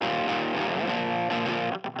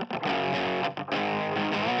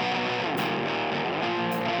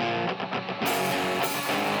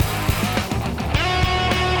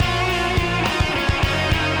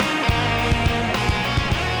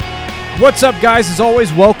What's up, guys? As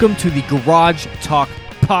always, welcome to the Garage Talk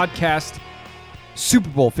Podcast, Super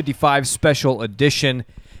Bowl 55 Special Edition.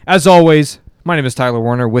 As always, my name is Tyler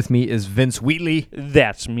Warner. With me is Vince Wheatley.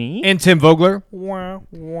 That's me. And Tim Vogler. Wah,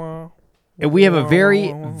 wah, And we have a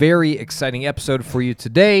very, very exciting episode for you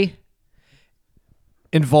today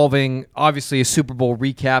involving, obviously, a Super Bowl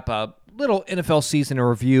recap, a little NFL season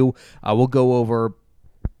review. We'll go over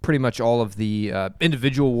pretty much all of the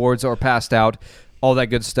individual awards that were passed out, all that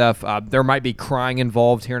good stuff. There might be crying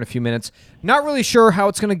involved here in a few minutes. Not really sure how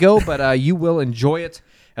it's going to go, but you will enjoy it.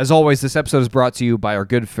 As always, this episode is brought to you by our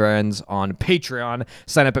good friends on Patreon.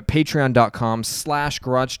 Sign up at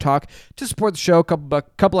patreon.com/Garage Talk to support the show.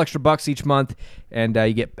 Couple extra bucks each month, and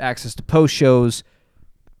you get access to post shows,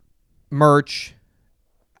 merch,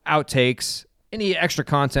 outtakes, any extra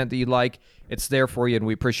content that you'd like. It's there for you, and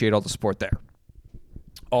we appreciate all the support there.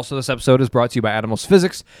 Also, this episode is brought to you by Atomos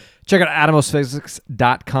Physics. Check out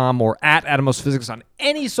atomosphysics.com or at Atomos Physics on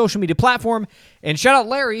any social media platform. And shout out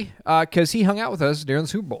Larry, because he hung out with us during the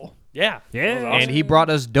Super Bowl. Yeah. And he brought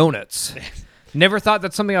us donuts. Never thought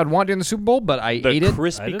that's something I'd want during the Super Bowl, but I ate it.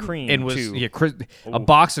 Krispy Kreme, and was too. a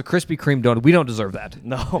box of Krispy Kreme donuts. We don't deserve that.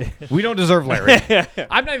 No. We don't deserve Larry.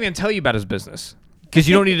 I'm not even going to tell you about his business, because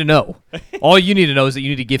you don't need to know. All you need to know is that you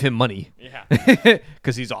need to give him money. Yeah.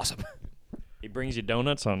 Because he's awesome. He brings you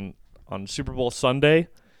donuts on Super Bowl Sunday.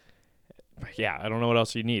 Yeah, I don't know what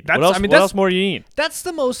else you need. What else more do you need? That's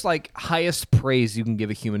the most highest praise you can give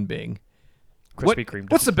a human being. Krispy Kreme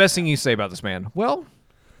donuts. What's the best thing you say about this man? Well,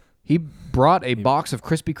 he brought a box of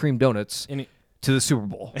Krispy Kreme donuts to the Super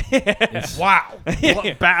Bowl. Wow.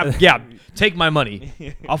 Yeah, take my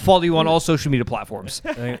money. I'll follow you on all social media platforms.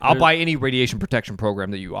 I'll buy any radiation protection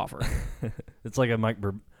program that you offer. It's like a Mike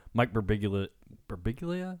Birbiglia.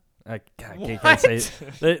 Birbiglia? I can't say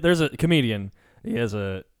it. There's a comedian. He's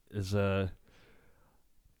a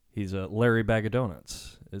Larry Bag of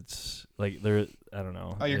Donuts. It's like there. I don't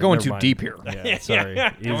know. Oh, you're going Never too mind. deep here. Yeah, sorry.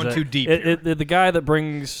 Going too deep here. The guy that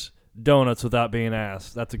brings donuts without being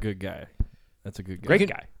asked. That's a good guy. That's a good guy. Great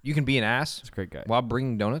guy. You can be an ass. That's a great guy. While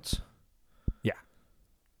bringing donuts. Yeah.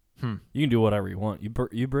 You can do whatever you want. You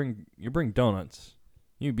bring donuts.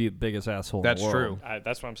 You can be the biggest asshole. That's in the world. true.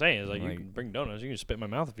 That's what I'm saying. Is you can bring donuts. You can spit in my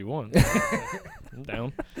mouth if you want. I'm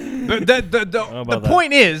down. The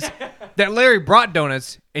point is that Larry brought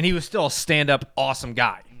donuts, and he was still a stand-up, awesome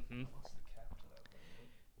guy. Mm-hmm.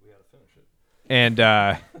 And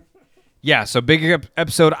yeah, so big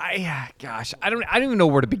episode. I don't even know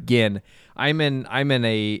where to begin. I'm in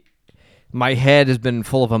my head has been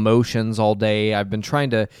full of emotions all day. I've been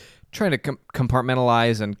trying to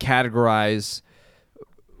compartmentalize and categorize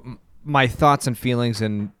my thoughts and feelings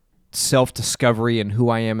and self-discovery and who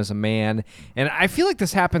I am as a man. And I feel like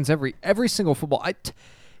this happens every single football.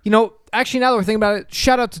 Actually, now that we're thinking about it,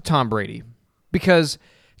 shout out to Tom Brady. Because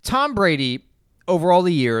Tom Brady, over all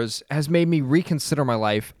the years, has made me reconsider my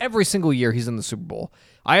life every single year he's in the Super Bowl.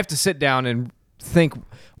 I have to sit down and think,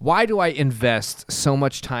 why do I invest so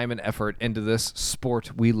much time and effort into this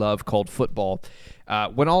sport we love called football,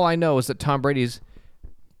 when all I know is that Tom Brady's,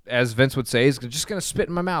 as Vince would say, is just going to spit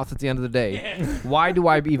in my mouth at the end of the day. Why do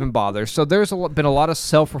I even bother? So there's been a lot of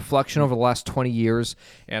self-reflection over the last 20 years,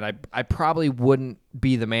 and I probably wouldn't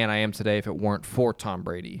be the man I am today if it weren't for Tom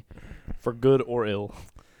Brady. For good or ill.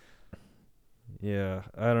 Yeah,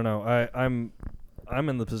 I don't know. I'm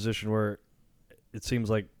in the position where it seems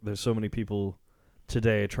like there's so many people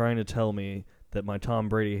today trying to tell me that my Tom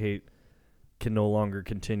Brady hate can no longer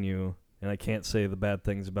continue. And I can't say the bad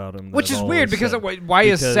things about him. Which is weird because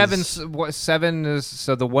is seven is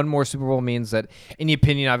so the one more Super Bowl means that any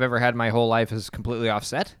opinion I've ever had my whole life is completely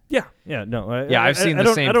offset? Yeah, no. I've seen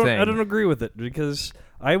the same thing. I don't agree with it because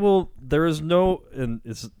I will. There is no, and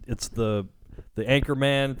it's the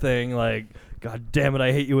Anchorman thing. Like, God damn it,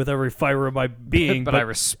 I hate you with every fiber of my being. but I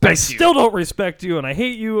respect you. I still don't respect you, and I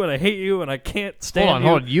hate you, and I hate you, and I can't stand you.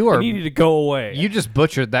 Hold on. You need to go away. You just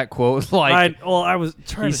butchered that quote. I was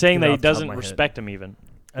trying. He's to saying get that he off the top of doesn't my respect him even.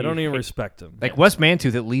 I don't even respect him. Like Wes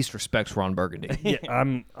Mantooth at least respects Ron Burgundy. Yeah,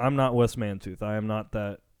 I'm not Wes Mantooth. I am not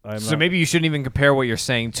that. So maybe you shouldn't even compare what you're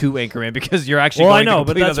saying to Anchorman because you're actually well, going I know, a but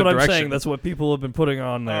complete that's other what I'm direction. saying. That's what people have been putting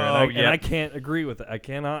on there, and I can't agree with it. I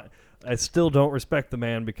cannot. I still don't respect the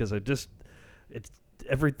man because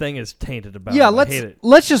everything is tainted about him. I hate it.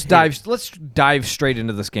 Let's dive straight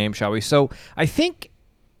into this game, shall we? So I think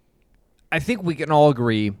we can all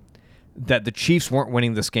agree that the Chiefs weren't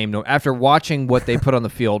winning this game. No, after watching what they put on the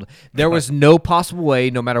field, there was no possible way,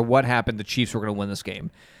 no matter what happened, the Chiefs were going to win this game.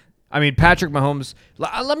 I mean, Patrick Mahomes.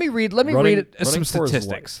 Let me read some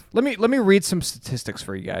statistics. Let me read some statistics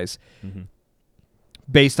for you guys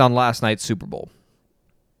based on last night's Super Bowl.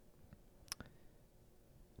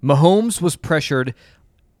 Mahomes was pressured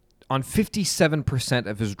on 57%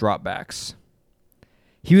 of his dropbacks.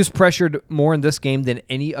 He was pressured more in this game than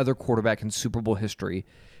any other quarterback in Super Bowl history,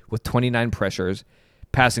 with 29 pressures,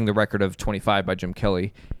 passing the record of 25 by Jim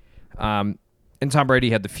Kelly. And Tom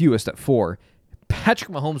Brady had the fewest at 4.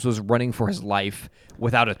 Patrick Mahomes was running for his life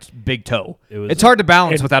without a big toe. It's hard to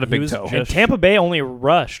balance without a big toe. And Tampa Bay only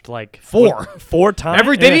rushed like 4 times.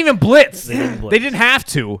 They didn't even blitz. They didn't have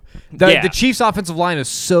to. The Chiefs' offensive line is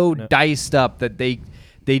so diced up that they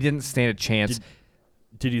didn't stand a chance.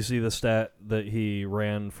 Did you see the stat that he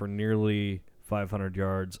ran for nearly 500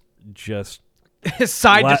 yards just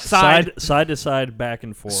side to side, back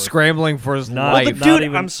and forth, scrambling for his life?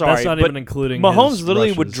 Dude, I'm sorry, that's not but even including Mahomes his literally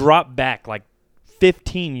rushes. would drop back like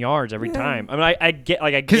 15 yards every time. I mean, I get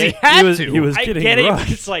because he had to. He was getting rushed. rushed.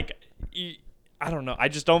 But it's like I don't know. I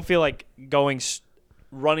just don't feel like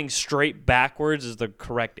running straight backwards is the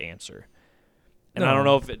correct answer. And I don't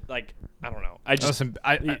know if it I don't know. I just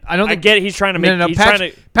I don't think I get it. He's trying to make.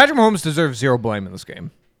 Patrick Mahomes deserves zero blame in this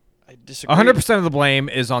game. I disagree. 100% of the blame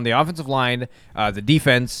is on the offensive line, the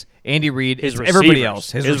defense, Andy Reid, receivers. everybody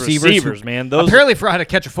else. His receivers, man. Those apparently forgot how to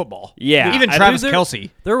catch a football. Yeah, even Travis Kelce.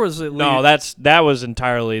 There was that was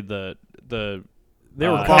entirely the they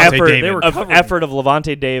were effort of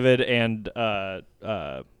Levante David and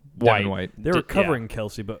White. They were covering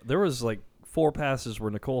Kelce, but there was like 4 passes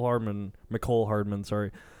where Mecole Hardman,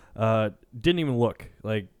 didn't even look.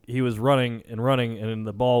 Like he was running, and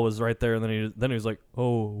the ball was right there, and then he was like,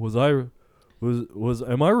 "Oh,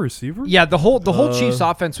 am I a receiver?" Yeah, the whole Chiefs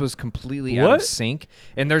offense was completely out of sync,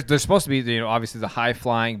 and they're supposed to be obviously the high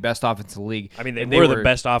flying best offense in the league. I mean, they were the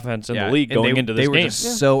best offense in the league going into this game. They were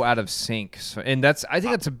just so out of sync, and I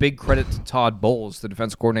think that's a big credit to Todd Bowles, the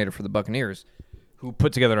defense coordinator for the Buccaneers, who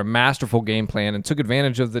put together a masterful game plan and took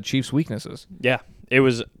advantage of the Chiefs' weaknesses. Yeah, it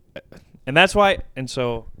was, and that's why. And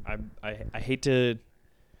so I hate to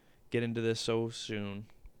get into this so soon,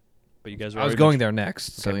 but you guys. I was going there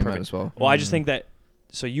next, so you might as well. Well, I just think that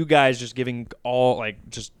you guys just giving all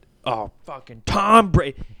fucking Tom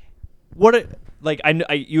Brady. You're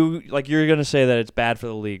gonna say that it's bad for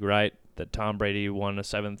the league, right? That Tom Brady won a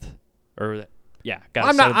 7th or. Yeah,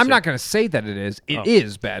 I'm not going to say that it is. It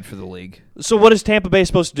is bad for the league. So what is Tampa Bay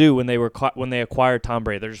supposed to do when they acquired Tom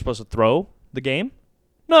Brady? They're just supposed to throw the game?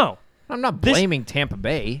 No. I'm not blaming Tampa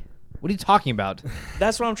Bay. What are you talking about?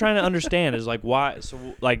 That's what I'm trying to understand is why.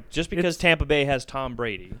 So just because Tampa Bay has Tom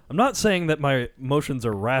Brady. I'm not saying that my emotions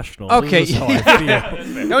are rational. Okay. This is how I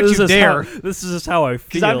feel. Don't you dare. This is just how I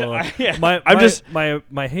feel.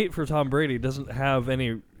 My hate for Tom Brady doesn't have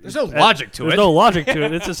any. There's no logic to it. There's no logic to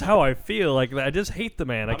it. It's just how I feel. Like I just hate the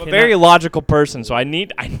man. I'm a very logical person, so I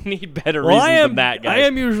need better reasons than that, guys. I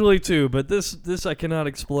am usually too, but this I cannot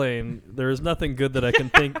explain. There is nothing good that I can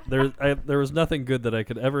think. There was nothing good that I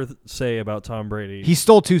could ever say about Tom Brady. He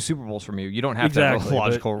stole 2 Super Bowls from you. You don't have to have a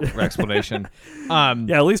logical explanation.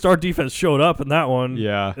 Yeah, at least our defense showed up in that one.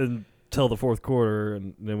 Yeah. Until the 4th quarter,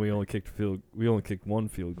 and then we only kicked 1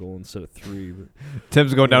 field goal instead of 3. But,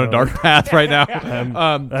 Tim's going down a dark path right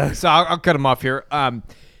now. So I'll cut him off here. I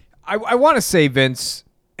want to say, Vince,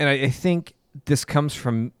 and I think this comes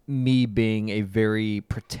from me being a very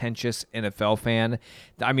pretentious NFL fan.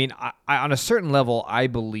 I mean, I on a certain level, I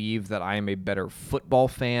believe that I am a better football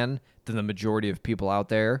fan than the majority of people out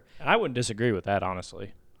there. And I wouldn't disagree with that,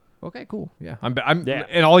 honestly. Okay, cool. Yeah, I'm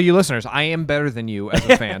and all you listeners, I am better than you as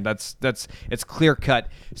a fan. That's it's clear cut.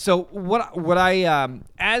 So what I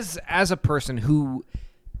as a person who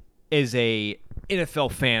is a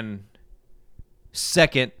NFL fan,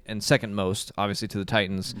 second most, obviously, to the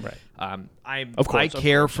Titans. Right. I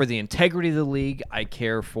care for the integrity of the league. I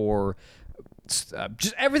care for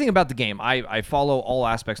just everything about the game. I follow all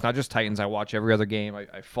aspects, not just Titans. I watch every other game.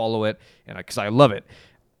 I follow it, and because I love it,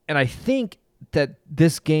 and I think that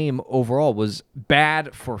this game overall was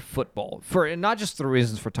bad for football, for not just the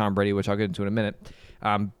reasons for Tom Brady, which I'll get into in a minute.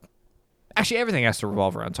 Actually, everything has to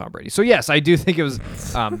revolve around Tom Brady. So yes, I do think it was.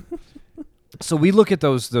 So we look at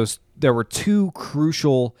those. There were 2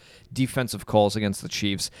 crucial defensive calls against the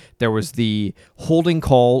Chiefs. There was the holding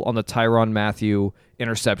call on the Tyrann Mathieu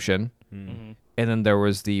interception, and then there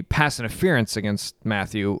was the pass interference against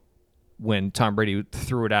Mathieu when Tom Brady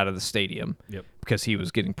threw it out of the stadium because he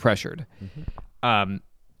was getting pressured. And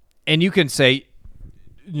you can say,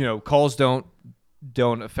 calls don't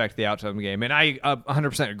affect the outcome of the game. And I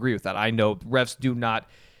 100% agree with that. I know refs do not.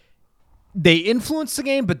 They influence the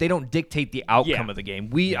game, but they don't dictate the outcome of the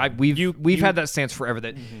game. We've had that stance forever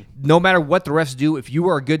that no matter what the refs do, if you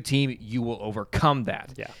are a good team, you will overcome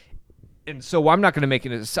that. Yeah. And so I'm not going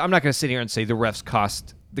to sit here and say the refs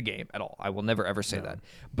cost the game at all. I will never ever say that.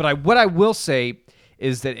 But what I will say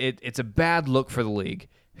is that it's a bad look for the league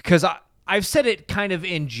because I've said it kind of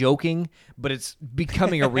in joking, but it's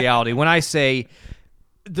becoming a reality. When I say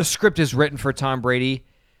the script is written for Tom Brady,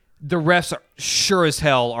 the refs are sure as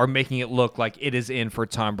hell are making it look like it is in for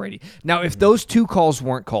Tom Brady. Now, if those two calls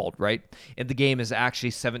weren't called, right, and the game is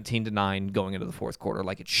actually 17-9 going into the fourth quarter,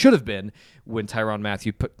 like it should have been when Tyrann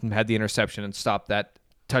Mathieu had the interception and stopped that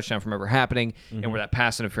touchdown from ever happening, and where that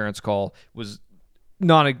pass interference call is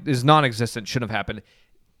non-existent, shouldn't have happened,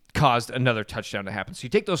 caused another touchdown to happen. So you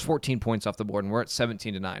take those 14 points off the board, and we're at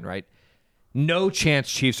 17-9, right? No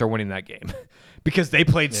chance Chiefs are winning that game. Because they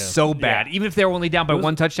played so bad. Even if they were only down by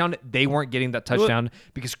one touchdown, they weren't getting that touchdown.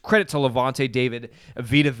 Because credit to Levante David,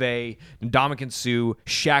 Vita Vea, Ndamukong Suh,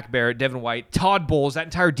 Shaq Barrett, Devin White, Todd Bowles, that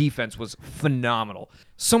entire defense was phenomenal.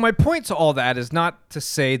 So my point to all that is not to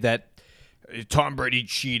say that Tom Brady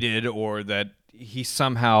cheated or that he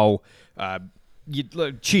somehow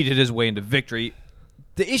cheated his way into victory.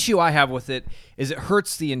 The issue I have with it is it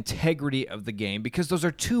hurts the integrity of the game because those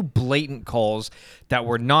are two blatant calls that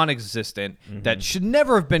were non-existent that should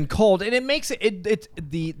never have been called, and it makes it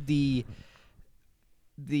the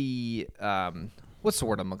what's the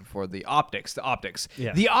word I'm looking for? The optics.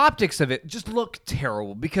 Yeah. The optics of it just look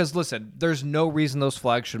terrible because listen, there's no reason those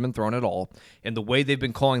flags should have been thrown at all, and the way they've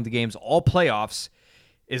been calling the games all playoffs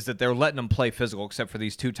is that they're letting them play physical, except for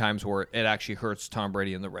these two times where it actually hurts Tom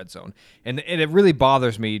Brady in the red zone. And it really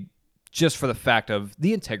bothers me just for the fact of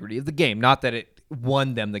the integrity of the game. Not that it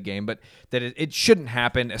won them the game, but that it shouldn't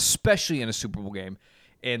happen, especially in a Super Bowl game.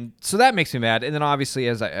 And so that makes me mad. And then obviously,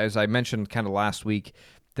 as I mentioned kind of last week,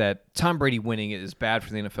 that Tom Brady winning is bad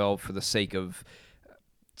for the NFL for the sake of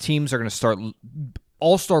teams are going to start,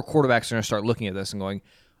 all-star quarterbacks are going to start looking at this and going,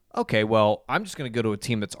 okay, well, I'm just going to go to a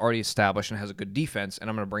team that's already established and has a good defense, and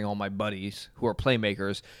I'm going to bring all my buddies who are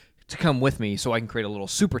playmakers to come with me so I can create a little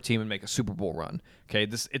super team and make a Super Bowl run. Okay,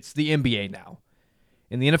 it's the NBA now.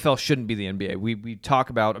 And the NFL shouldn't be the NBA. We talk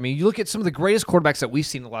about, I mean, you look at some of the greatest quarterbacks that we've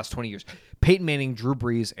seen in the last 20 years. Peyton Manning, Drew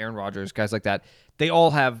Brees, Aaron Rodgers, guys like that. They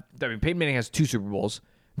all have, I mean, Peyton Manning has 2 Super Bowls.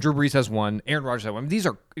 Drew Brees has 1. Aaron Rodgers has 1. I mean, these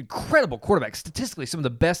are incredible quarterbacks. Statistically, some of the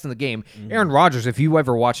best in the game. Aaron Rodgers, if you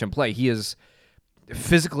ever watch him play, he is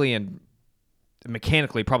physically and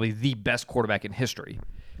mechanically probably the best quarterback in history.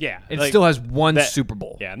 Yeah. It still has 1 Super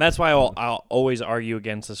Bowl. Yeah, and that's why I'll always argue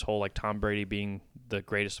against this whole like Tom Brady being the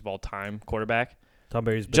greatest of all time quarterback. Tom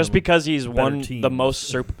Brady's been Just because he's won teams. the most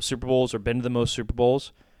Super Bowls or been to the most Super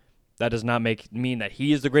Bowls, that does not mean that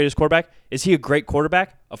he is the greatest quarterback. Is he a great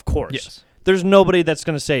quarterback? Of course. Yes. There's nobody that's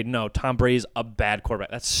going to say, no, Tom Brady's a bad quarterback.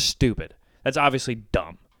 That's stupid. That's obviously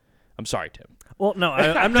dumb. I'm sorry, Tim. Well, no,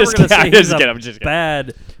 I'm just never going to say kidding. he's I'm a just kidding.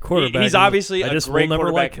 bad quarterback. He's obviously I a just great will never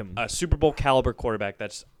quarterback, like him. a Super Bowl caliber quarterback.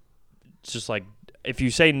 That's just like, if you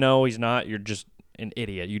say no, he's not, you're just an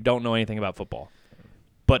idiot. You don't know anything about football.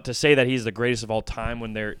 But to say that he's the greatest of all time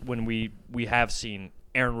when we have seen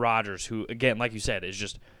Aaron Rodgers, who again, like you said, is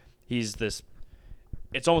just he's this.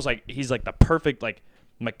 It's almost like he's like the perfect like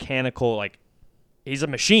mechanical like. He's a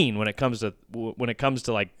machine when it comes to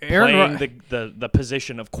like playing the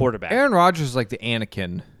position of quarterback. Aaron Rodgers is like the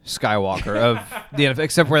Anakin Skywalker of the NFL,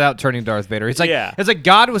 except without turning Darth Vader. It's like it's like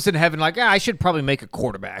God was in heaven, like I should probably make a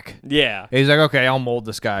quarterback. Yeah, and he's like, okay, I'll mold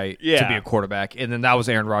this guy to Yeah. be a quarterback, and then that was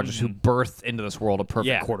Aaron Rodgers who birthed into this world a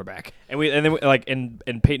perfect quarterback. And then like in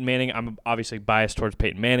Peyton Manning, I'm obviously biased towards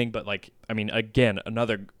Peyton Manning, but like I mean, again,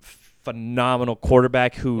 another phenomenal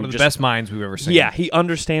quarterback who One of the best minds we've ever seen. Yeah, he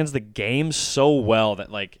understands the game so well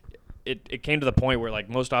that like it came to the point where like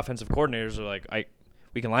most offensive coordinators are like,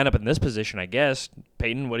 we can line up in this position, I guess.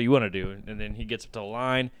 Peyton, what do you want to do? And then he gets up to the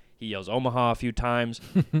line, he yells Omaha a few times.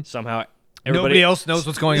 Somehow nobody else knows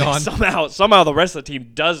what's going on. Somehow the rest of the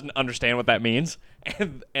team doesn't understand what that means,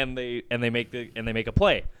 and they make a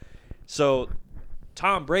play. So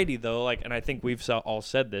Tom Brady though, like, and I think we've all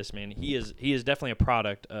said this, man. He is definitely a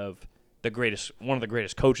product of one of the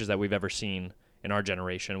greatest coaches that we've ever seen in our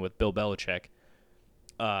generation with Bill Belichick.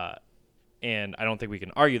 And I don't think we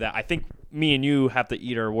can argue that. I think me and you have to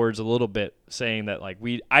eat our words a little bit, saying that like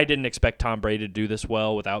I didn't expect Tom Brady to do this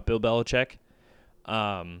well without Bill Belichick,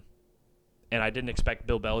 and I didn't expect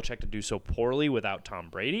Bill Belichick to do so poorly without Tom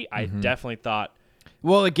Brady. I definitely thought.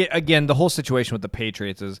 Well, again, the whole situation with the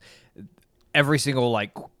Patriots is every single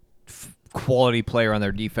like quality player on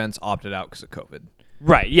their defense opted out because of COVID.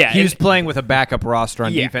 Right, yeah. He was playing with a backup roster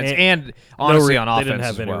on defense and honestly on offense They didn't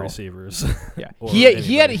have as any well. receivers. Yeah,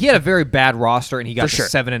 he had a very bad roster, and he got For to sure.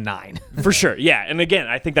 7-9 For sure, yeah. And again,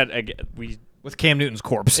 I think that with Cam Newton's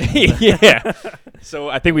corpse. yeah. So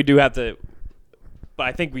I think we do have to, but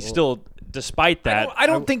I think we still, despite that, I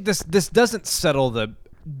don't think this doesn't settle the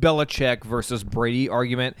Belichick versus Brady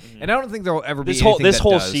argument, and I don't think there will ever be This whole anything that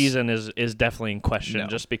does. season is definitely in question No.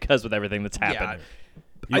 just because with everything that's happened.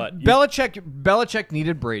 But Belichick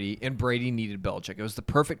needed Brady, and Brady needed Belichick. It was the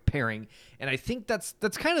perfect pairing, and I think that's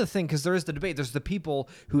kind of the thing because there is the debate. There's the people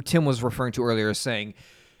who Tim was referring to earlier saying,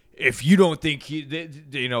 if you don't think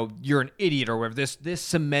you're an idiot or whatever, this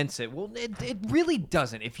cements it. Well, it really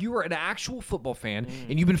doesn't. If you are an actual football fan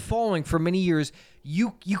and you've been following for many years,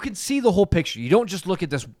 you can see the whole picture. You don't just look at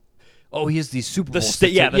this. Oh, he has these Super Bowl.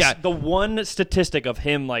 The one statistic of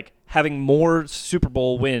him like having more Super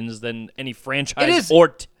Bowl wins than any franchise It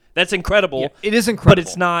is- that's incredible. Yeah, it is incredible. But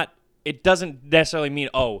it's not. It doesn't necessarily mean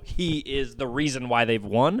he is the reason why they've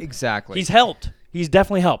won. Exactly. He's helped. He's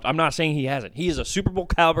definitely helped. I'm not saying he hasn't. He is a Super Bowl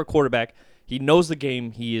caliber quarterback. He knows the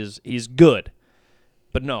game. He's good.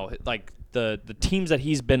 But no, like the teams that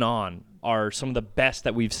he's been on are some of the best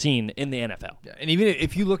that we've seen in the NFL. Yeah, and even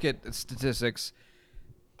if you look at statistics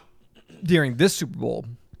during this Super Bowl,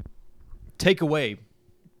 take away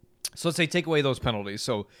those penalties.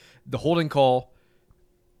 So the holding call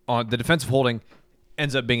on the defensive holding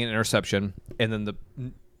ends up being an interception, and then the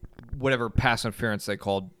whatever pass interference they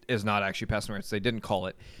called is not actually pass interference. They didn't call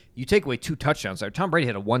it. You take away 2 touchdowns there. Tom Brady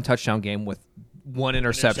had a 1 touchdown game with 1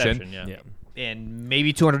 interception. Yeah. And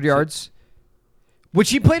maybe 200 yards, which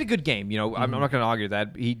he played a good game. I'm not going to argue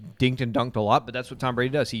that. He dinked and dunked a lot, but that's what Tom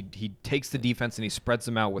Brady does. He takes the defense and he spreads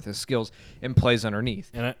them out with his skills and plays underneath.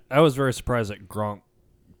 And I was very surprised that Gronk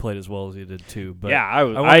played as well as he did too. But Yeah,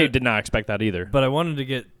 I did not expect that either. But I wanted to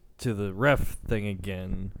get to the ref thing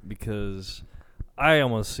again because I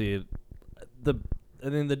almost see it. The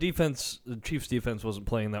Chiefs' defense wasn't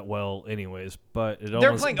playing that well, anyways. But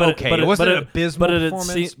They're playing okay. It wasn't an abysmal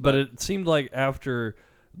performance. But it seemed like after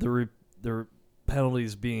the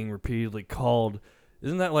penalties being repeatedly called,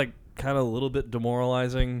 isn't that like kind of a little bit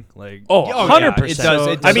demoralizing? Like 100%. It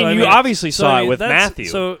does. I mean, you obviously saw it with Matthew.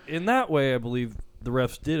 So in that way, I believe the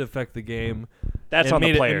refs did affect the game. That's and on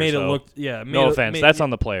made the players. It made though. it look. Yeah. No offense. That's on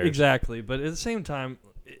the players. Exactly. But at the same time,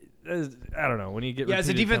 I don't know when you get as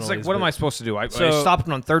a repeated defense, like penalties, what am but- I supposed to do? I So, stopped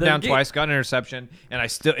him on third the down game- twice, got an interception,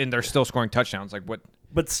 and they're still scoring touchdowns. Like what?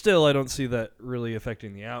 But still, I don't see that really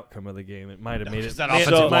affecting the outcome of the game. It might have made it. 'cause that it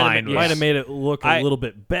offensive might line have was- made it look I- a little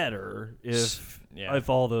bit better if Yeah. if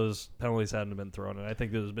all those penalties hadn't been thrown. And I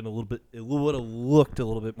think there's been a little bit. It would have looked a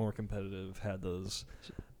little bit more competitive had those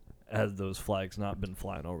flags not been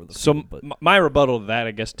flying over the So field. But my rebuttal to that,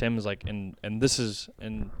 I guess, Tim, is like, and this is,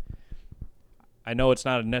 and I know it's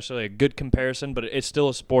not necessarily a good comparison, but it's still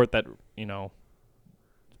a sport that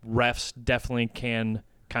refs definitely can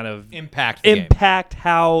kind of Impact the game. impact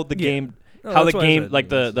how the game, No, how the that's what I game, said. like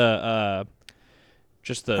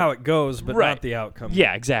just the how it goes, but Right. not the outcome.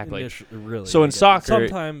 Yeah, exactly. Really. So in I guess. soccer-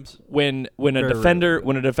 sometimes when a Very defender rarely.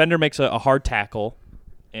 when a defender makes a hard tackle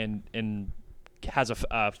and has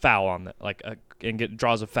a foul on the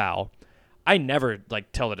draws a foul, I never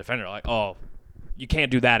tell the defender oh, you can't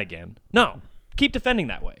do that again. No, keep defending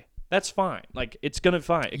that way. That's fine. Like it's gonna be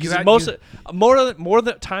fine. Because more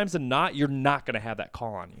the times than not, you're not gonna have that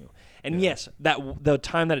call on you. And yes, that the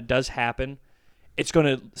time that it does happen, it's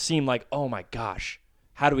gonna seem like, oh my gosh,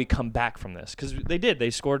 how do we come back from this? Because they did. They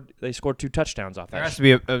scored 2 touchdowns off There that. has to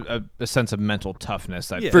be a sense of mental toughness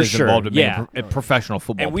that Yeah. For is sure, involved in being yeah. a professional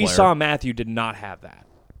football And we player. saw Matthew did not have that.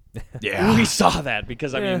 Yeah. We saw that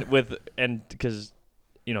because Yeah. because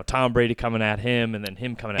Tom Brady coming at him and then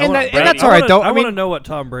him coming at And Tom that- and Brady. that's all right, though. I I want to mean- know what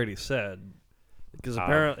Tom Brady said because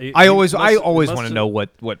apparently I always must want to have- know what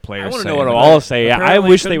I players want to say. know what but- all say. Yeah, I apparently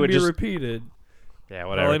wish they couldn't would be just repeated. yeah Probably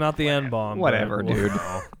whatever. not the N bomb. Whatever, dude.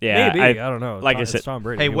 Yeah, Maybe I don't know. like I It's said- Tom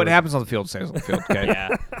Brady. Hey, He what was- happens on the field stays on the field. Okay. Yeah,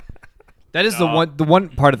 That is the one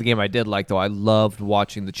part of the game I did like, though. I loved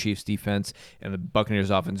watching the Chiefs defense and the Buccaneers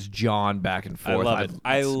offense jawn back and I forth. love it.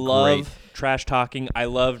 I it's love great. trash talking. I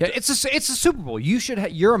love. Yeah, it's a Super Bowl. You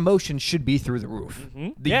should your emotions should be through the roof.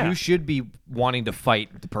 Yeah. You should be wanting to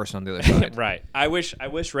fight the person on the other side. Right. I wish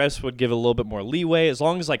refs would give a little bit more leeway as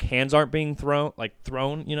long as hands aren't being thrown,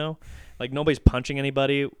 nobody's punching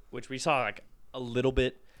anybody, which we saw a little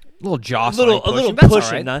bit. A little jostling, A little pushing. That's all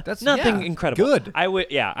pushing. right. That's nothing yeah, incredible. Good. I wish.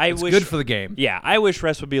 It's good for the game. Yeah, I wish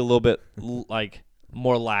refs would be a little bit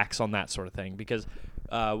more lax on that sort of thing because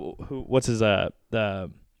what's his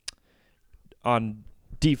on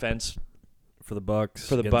defense for the Bucks.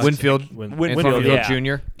 For the against- Bucks. Winfield. Winfield, Hill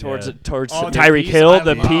yeah. Jr. towards Yeah. towards Oh, the Tyreek peace- Hill, I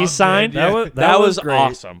the loved peace it. sign. Yeah. That was great.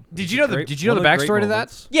 awesome. Did you know the Great- Did you know the one of the backstory great to that?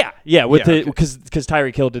 moments. Yeah, with Yeah, because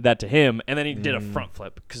Tyreek Hill did that to him, and then he did a front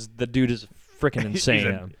flip because the dude is freaking insane.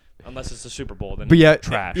 Yeah. Unless it's the Super Bowl, then But yeah,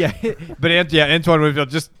 trash. Yeah, but Antoine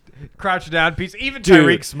Winfield just Crouch down piece. Even Dude.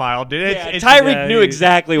 Tyreek smiled, dude. It's Tyreek knew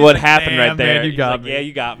exactly what happened "Damn, right there. man, you He's got like, me." Yeah,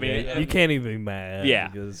 you got me. You can't even be mad. Yeah.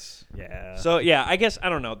 Because, So yeah, I guess I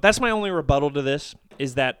don't know. That's my only rebuttal to this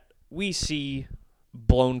is that we see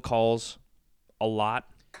blown calls a lot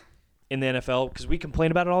in the NFL because we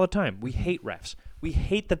complain about it all the time. We hate refs. We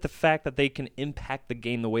hate that the fact that they can impact the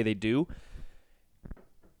game the way they do.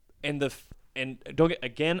 And don't get,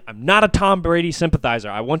 again, I'm not a Tom Brady sympathizer.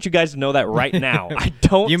 I want you guys to know that right now. I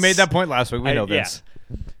don't. You made that point last week. We know this.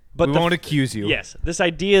 Yeah. But we won't accuse you. Yes, this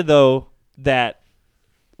idea though that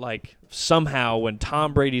like somehow when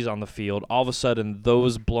Tom Brady's on the field, all of a sudden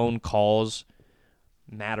those blown calls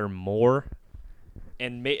matter more.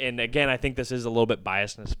 And again, I think this is a little bit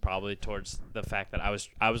biasness probably towards the fact that I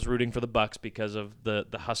was rooting for the Bucs because of the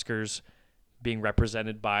Huskers being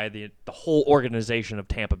represented by the whole organization of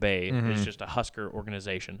Tampa Bay is just a Husker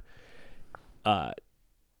organization.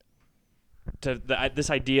 This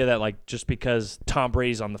idea that like just because Tom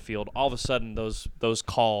Brady's on the field, all of a sudden those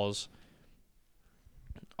calls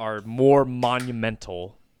are more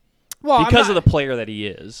monumental because of the player that he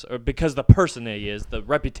is, or because the person that he is, the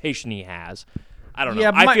reputation he has. I don't know.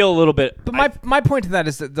 Yeah, I feel a little bit. But my point to that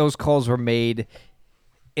is that those calls were made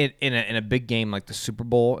in a big game like the Super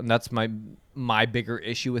Bowl, and that's my bigger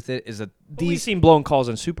issue with it is that we've seen blown calls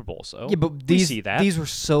in Super Bowls, so yeah, but we see that these were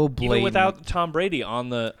so blatant. Even without Tom Brady on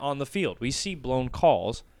the field, we see blown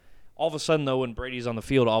calls. All of a sudden, though, when Brady's on the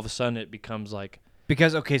field, all of a sudden it becomes like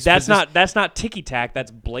because that's not ticky tack.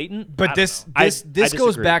 That's blatant. But this goes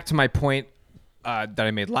disagree. back to my point that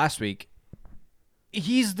I made last week.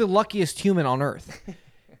 He's the luckiest human on earth.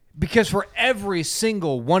 Because for every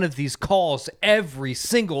single one of these calls, every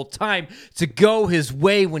single time to go his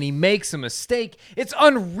way when he makes a mistake, it's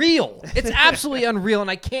unreal. It's absolutely unreal, and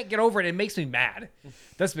I can't get over it. It makes me mad.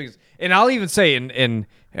 That's because, and I'll even say, to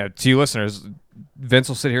you listeners, Vince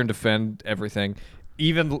will sit here and defend everything.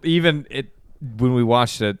 Even when we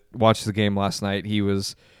watched the game last night, he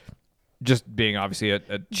was just being obviously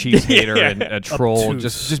a Chiefs hater and a troll,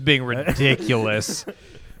 just being ridiculous.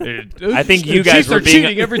 I think you guys were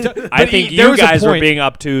being every time. I think you guys were being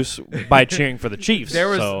obtuse by cheering for the Chiefs. There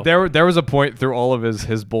was a point through all of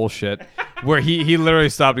his bullshit where he literally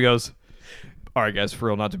stopped and goes, "All right, guys, for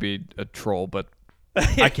real, not to be a troll, but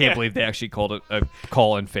I can't believe they actually called it a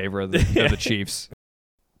call in favor of the Chiefs."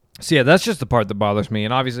 So yeah, that's just the part that bothers me,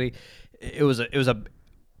 and obviously, it was a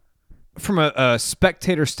from a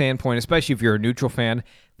spectator standpoint, especially if you're a neutral fan,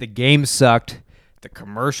 the game sucked. The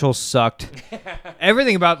commercials sucked.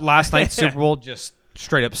 Everything about last night's Super Bowl just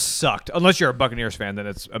straight up sucked. Unless you're a Buccaneers fan, then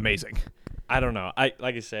it's amazing. I don't know.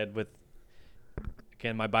 Like I said, with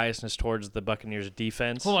again my biasness towards the Buccaneers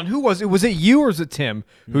defense. Hold on, who was it? Was it you or was it Tim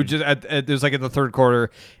who just it was like in the third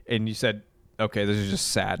quarter and you said, "Okay, this is just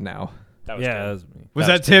sad now." That was Yeah, Tim. that was me. Was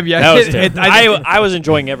that Tim? Yeah, That was Tim. I was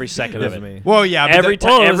enjoying every second of That it. was me. Well, yeah, but Every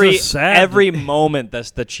Well, it time, was a sad- every moment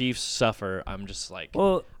that the Chiefs suffer, I'm just like,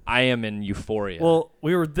 Well, I am in euphoria. Well,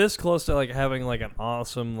 we were this close to like having like an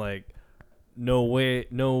awesome like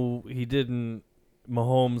he didn't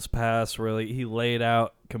Mahomes pass where he laid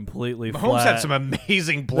out completely Mahomes flat. had some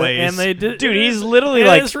amazing plays. And they did, Dude, he's literally and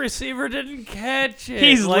like his receiver didn't catch it.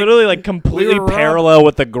 he's Like, literally like completely we were parallel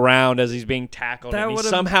with the ground as he's being tackled, That and he would've-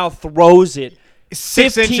 somehow throws it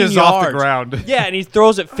 6 15 inches yards. off the ground. Yeah, and he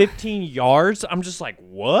throws it 15 yards. I'm just like,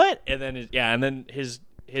 what? And then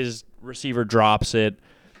his receiver drops it.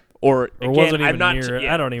 Or again, wasn't I'm even not. near it.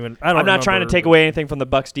 Yeah, I don't I'm not trying to remember, take but- away anything from the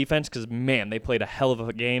Bucs defense because man, they played a hell of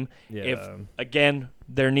a game. Yeah. If again,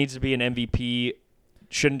 there needs to be an MVP.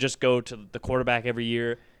 Shouldn't just go to the quarterback every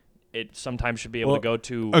year. It sometimes should be able to go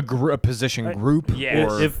to A position group. Yes.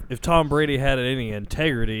 Or, If Tom Brady had any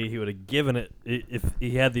integrity, he would have given it. If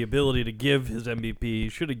he had the ability to give his MVP, he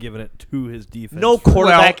should have given it to his defense. no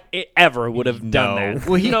quarterback ever would have done no. that.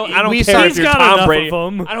 Well, he- I don't we care saw- if He's you're got Tom enough Brady. of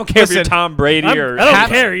 'em. I don't care if you're Listen, Tom Brady I or don't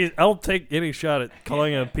care. I'll take any shot at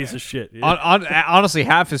calling him a piece of shit. honestly,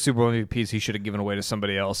 half his Super Bowl MVPs he should have given away to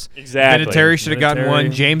somebody else. Exactly. Vinatieri should have gotten one.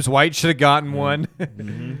 Vinatieri. James White should have gotten one.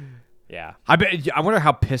 Yeah. I wonder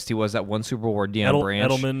how pissed he was that one Super Bowl where Deion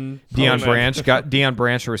Branch, Edelman. Deion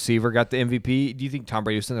Branch, a receiver, got the MVP. Do you think Tom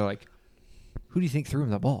Brady was sitting there like, who do you think threw him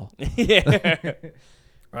that ball? Yeah.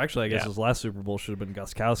 Or actually, I guess Yeah. his last Super Bowl should have been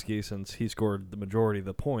Gostkowski since he scored the majority of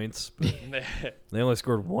the points. But they only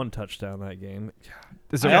scored one touchdown that game.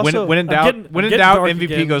 Is I it, also- when in I'm doubt, getting- when I'm in getting doubt, dark MVP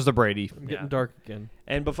again. goes to Brady. I'm getting Yeah. dark again.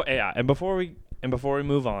 And before we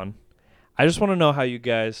move on, I just want to know how you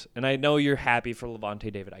guys. And I know you're happy for Levante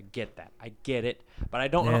David. I get that. I get it. But I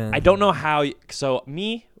don't know. Yeah. I don't know how. So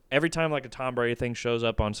me, every time like a Tom Brady thing shows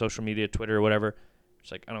up on social media, Twitter or whatever,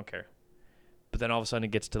 it's like I don't care. But then all of a sudden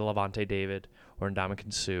it gets to Levante David or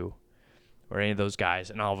Ndamukong Suh or any of those guys,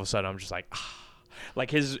 and all of a sudden I'm just like, like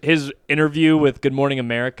his interview with Good Morning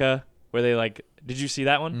America, where they like, did you see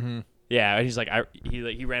that one? Mm-hmm. Yeah, and he's like,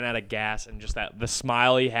 he ran out of gas, and just the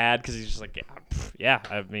smile he had, because he's just like, yeah,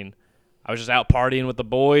 I mean, I was just out partying with the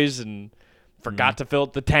boys and forgot to fill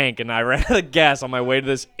up the tank, and I ran out of gas on my way to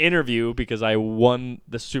this interview because I won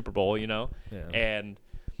the Super Bowl, you know, and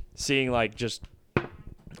seeing like just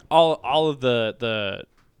all of the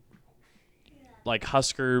like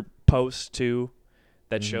Husker posts too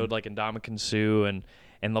that showed like Ndamukong Suh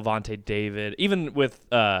and Levante David, even with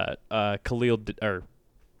Khalil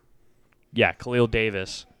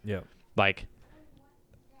Davis. Yeah. Like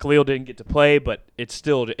Khalil didn't get to play, but it's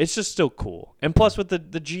just still cool. And plus with the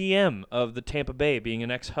GM of the Tampa Bay being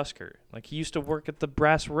an ex-Husker, like he used to work at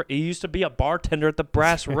the he used to be a bartender at the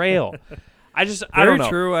Brass Rail. I don't know. Very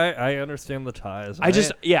true. I understand the ties.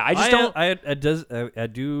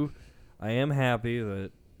 I am happy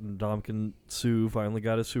that Ndamukong Suh finally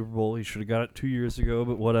got a Super Bowl. He should have got it 2 years ago,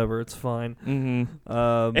 but whatever, it's fine.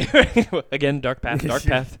 Again, dark path.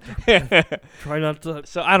 Try not to.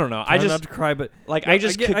 So I don't know. Try not to cry, but like I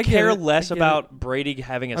just could care less about Brady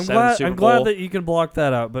having a Super Bowl. I'm glad that you can block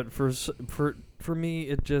that out, but for me,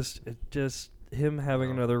 it just him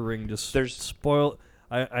having another ring just spoil.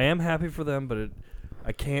 I am happy for them, but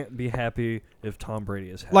I can't be happy if Tom Brady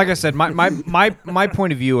is happy. Like I said, my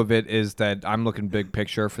point of view of it is that I'm looking big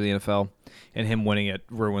picture for the NFL, and him winning it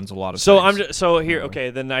ruins a lot of things. Okay,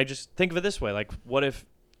 then I just think of it this way: like, what if,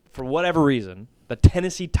 for whatever reason, the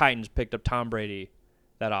Tennessee Titans picked up Tom Brady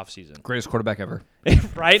that offseason? Greatest quarterback ever,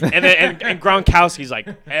 right? And Gronkowski's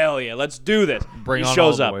like, hell yeah, let's do this. He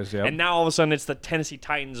shows all up, the boys, yep. And now all of a sudden it's the Tennessee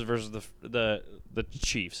Titans versus the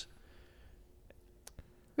Chiefs.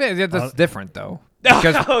 Yeah, that's different though.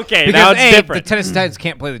 Okay, because now it's different. The Tennessee Titans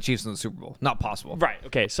can't play the Chiefs in the Super Bowl. Not possible. Right.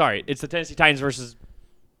 Okay. Sorry. It's the Tennessee Titans versus.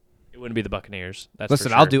 It wouldn't be the Buccaneers. That's Listen,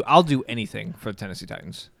 for sure. I'll do anything for the Tennessee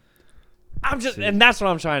Titans. And that's what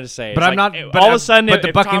I'm trying to say. But it's I'm like, not. All of a sudden, but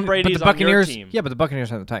if Tom Brady's on your team, yeah, but the Buccaneers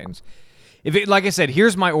have the Titans. Like I said,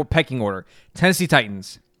 here's my pecking order: Tennessee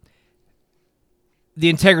Titans, the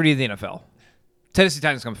integrity of the NFL. Tennessee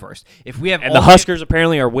Titans comes first. If we have and the Huskers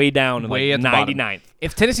apparently are way down, way like at the 99th.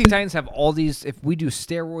 If Tennessee Titans have all these, if we do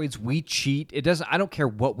steroids, we cheat. It doesn't. I don't care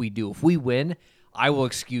what we do. If we win, I will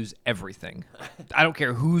excuse everything. I don't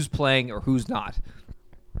care who's playing or who's not.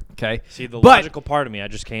 Okay. See, the logical part of me, I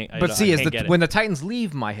just can't. When the Titans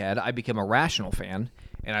leave my head, I become a rational fan,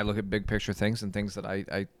 and I look at big picture things and things that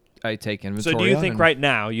I take inventory. So do you think right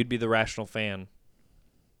now you'd be the rational fan,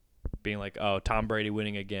 being like, oh, Tom Brady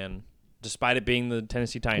winning again? Despite it being the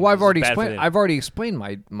Tennessee Titans. Well, I've already explained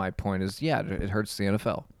my point is, yeah, it hurts the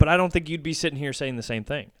NFL. But I don't think you'd be sitting here saying the same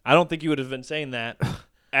thing. I don't think you would have been saying that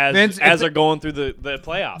as Vince, they're going through the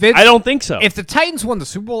playoffs. Vince, I don't think so. If the Titans won the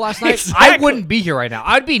Super Bowl last night, Exactly. I wouldn't be here right now.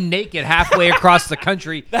 I'd be naked halfway across the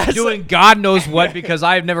country doing God knows what because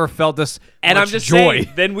I've never felt this and much I'm just joy.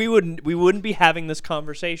 saying, then we wouldn't be having this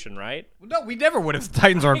conversation, right? No, we never would if the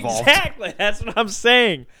Titans are involved. Exactly. That's what I'm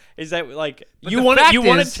saying. Is that like but you want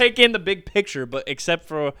to take in the big picture, but except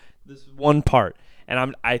for this one part.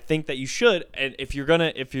 And I think that you should. And if you're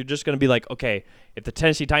just gonna be like, okay, if the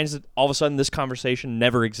Tennessee Titans all of a sudden this conversation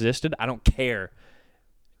never existed, I don't care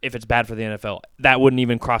if it's bad for the NFL. That wouldn't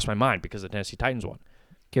even cross my mind because the Tennessee Titans won.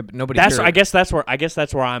 Okay, but nobody. I guess that's where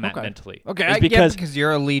I'm at mentally. Okay, I get because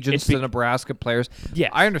your allegiance to Nebraska players. Yeah,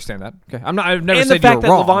 I understand that. Okay, I've never and said the fact you were that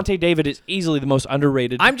wrong. Levante David is easily the most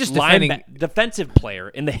underrated. I'm just defending defensive player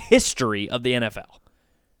in the history of the NFL.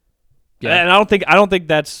 Yeah, and I don't think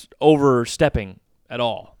that's overstepping at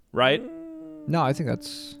all, right? No, I think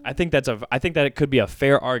that's. I think that it could be a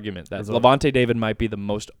fair argument that Levante David might be the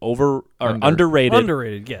most underrated.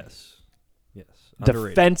 Underrated, yes.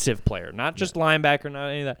 Defensive player, not just linebacker, not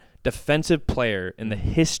any of that. Defensive player in the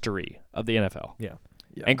history of the NFL. Yeah.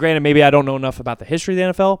 And granted, maybe I don't know enough about the history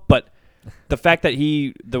of the NFL, but the fact that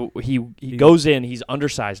he goes in, he's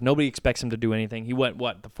undersized. Nobody expects him to do anything. He went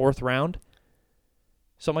the 4th round,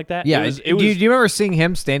 something like that. Yeah. Do you remember seeing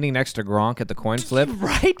him standing next to Gronk at the coin flip?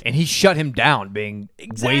 Right. And he shut him down, being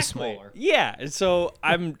way smaller. Yeah. And so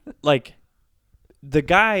I'm like, the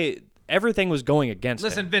guy. Everything was going against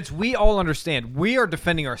Listen, him. Vince, we all understand. We are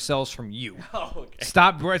defending ourselves from you. Oh, okay.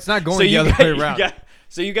 Stop. It's not going the other way around.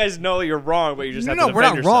 So you guys know you're wrong, but you just have to defend we're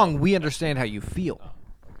not yourself. wrong. We understand how you feel.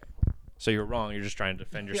 So you're wrong. You're just trying to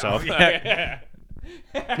defend yourself. Yeah.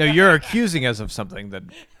 No, you're accusing us of something that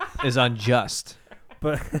is unjust.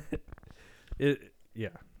 But I don't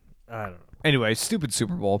know. Anyway, stupid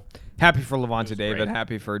Super Bowl. Happy for Levante David. Great.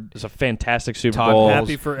 Happy for It's a fantastic Super Todd Bowl.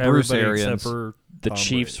 Happy for Bruce everybody Arians. except for the Tom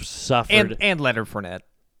Chiefs Brady. suffered. and Leonard Fournette.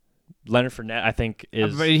 Leonard Fournette, I think,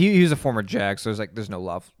 is. But he was a former Jag, so there's no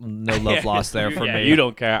love lost there for me. You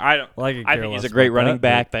don't care. I don't. Well, I could I care think he's a less great about running that,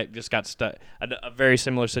 back that just got stuck. A very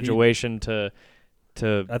similar situation to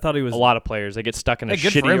I thought he was a lot of players. They get stuck in a Hey,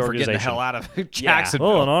 good shitty for him for organization. getting the hell out of Jacksonville.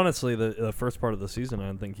 Well, and honestly, the first part of the season, I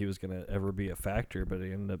didn't think he was going to ever be a factor, but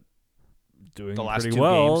he ended up doing The last pretty two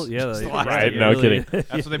well. games. Yeah, Just the he- last Right, he no kidding. That's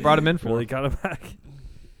what they brought him in for. Really got him back.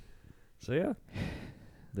 So yeah,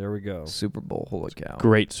 there we go. Super Bowl, holy cow!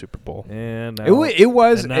 Great Super Bowl. And now, It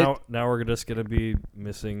was. and now we're just going to be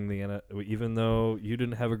missing the even though you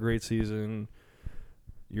didn't have a great season.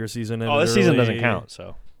 Your season ended Oh, this season doesn't early. count.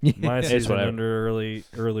 So My It's season whatever. ended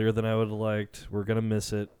earlier than I would have liked. We're gonna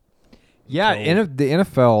miss it yeah, Till- the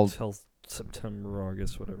NFL. until September,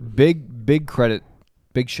 August, whatever. Big credit,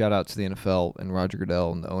 big shout out to the NFL and Roger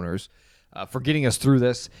Goodell and the owners for getting us through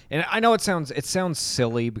this. And I know it sounds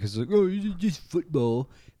silly because like, oh, it's just football,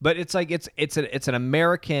 but it's like it's an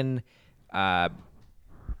American.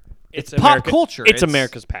 It's pop America- culture. It's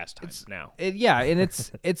America's pastime now. Yeah, and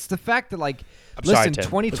it's the fact that like I'm sorry, listen, Tim.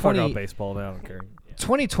 Let's talk 2020 about baseball now. I don't care.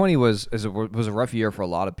 2020 was a rough year for a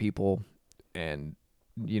lot of people, and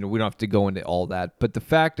we don't have to go into all that. But the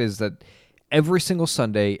fact is that every single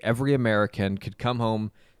Sunday, every American could come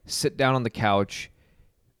home, sit down on the couch,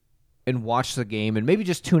 and watch the game, and maybe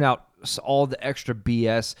just tune out all the extra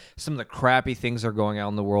BS, some of the crappy things that are going on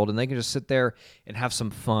in the world, and they can just sit there and have some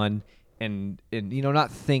fun and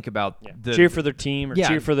not think about the cheer for their team or Yeah.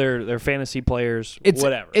 cheer for their fantasy players,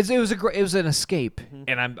 whatever. It was an escape,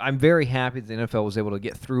 and I'm very happy that the NFL was able to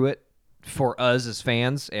get through it for us as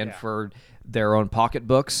fans and for their own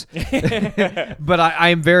pocketbooks. But I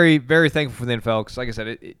am very, very thankful for the NFL because, like I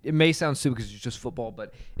said, it may sound stupid because it's just football,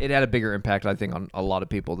 but it had a bigger impact, I think, on a lot of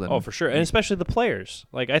people than. Oh, for sure, and especially the players.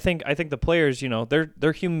 Like I think the players,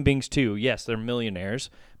 they're human beings too. Yes, they're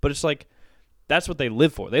millionaires, but it's like that's what they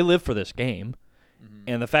live for. They live for this game,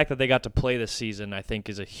 and the fact that they got to play this season, I think,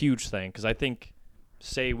 is a huge thing. Because I think,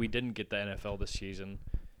 say we didn't get the NFL this season,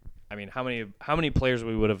 I mean, how many players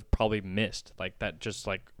we would have probably missed like that? Just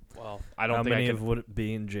like, well, I don't How think many I could. would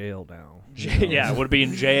be in jail now? Yeah, would be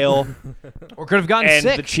in jail, or could have gotten and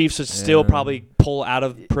sick. the Chiefs would still Yeah. probably pull out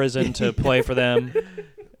of prison to play for them.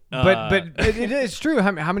 But it is true.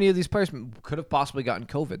 How many of these players could have possibly gotten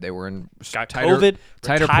COVID? They were in got tighter COVID,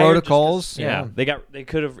 tighter retired just 'cause- protocols. Yeah, they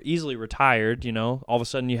could have easily retired. All of a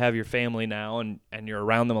sudden you have your family now, and you're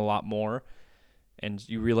around them a lot more, and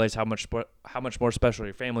you realize how much more special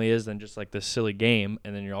your family is than just like this silly game.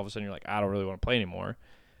 And then all of a sudden you're like, I don't really want to play anymore.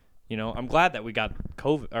 I'm glad that we got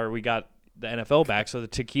COVID or we got the NFL back so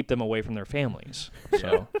that to keep them away from their families.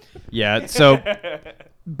 So Yeah. So,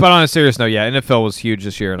 but on a serious note, yeah, NFL was huge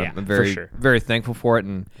this year, and Yeah, I'm for very, sure. very thankful for it,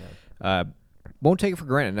 and won't take it for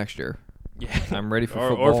granted next year. yeah, I'm ready for or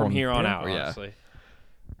football. from and- here on yeah, out. yeah. Honestly,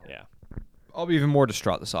 yeah. I'll be even more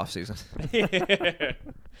distraught this offseason.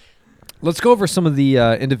 Let's go over some of the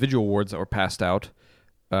individual awards that were passed out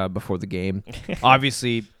before the game.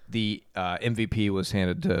 Obviously, the MVP was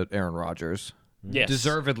handed to Aaron Rodgers. Yes.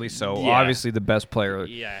 Deservedly so. Yeah. Obviously, the best player.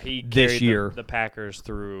 Yeah, he this carried year. the Packers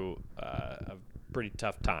through a pretty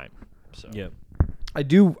tough time. So Yep. I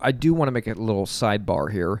do want to make a little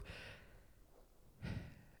sidebar here.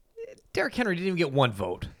 Derrick Henry didn't even get one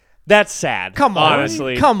vote. that's sad. Come on,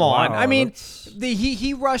 honestly. come on. Wow, I mean, that's-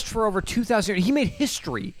 he rushed for over 2,000 yards. He made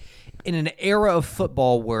history in an era of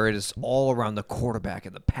football where it is all around the quarterback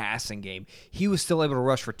and the passing game. He was still able to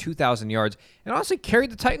rush for 2,000 yards and honestly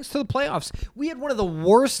carried the Titans to the playoffs. We had one of the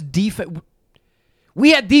worst defense.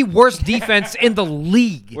 We had the worst defense in the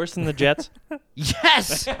league. Worse than the Jets.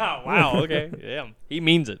 Yes. Oh, wow. Okay. Yeah. He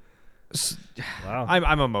means it. Wow.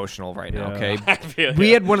 I'm emotional right now. Yeah. Okay, I feel we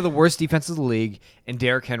ya. had one of the worst defenses in the league, and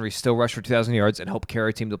Derrick Henry still rushed for 2,000 yards and helped carry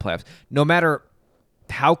a team to the playoffs. No matter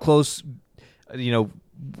how close,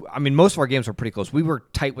 I mean, most of our games were pretty close. We were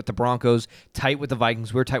tight with the Broncos, tight with the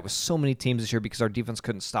Vikings. We were tight with so many teams this year because our defense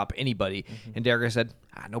couldn't stop anybody. And Derrick said,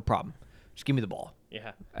 no problem. Just give me the ball,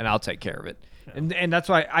 Yeah. and I'll take care of it. And that's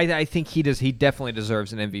why I think he does. He definitely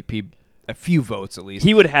deserves an MVP, a few votes at least.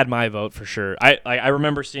 He would have had my vote for sure. I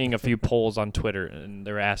remember seeing a few polls on Twitter, and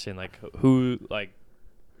they were asking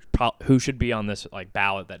who should be on this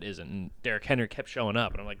ballot that isn't. And Derrick Henry kept showing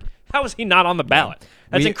up, and I'm like, how is he not on the ballot?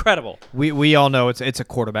 That's incredible. We all know it's a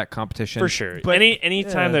quarterback competition For sure. But Any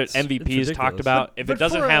time that it's MVP is talked ridiculous. about, if But it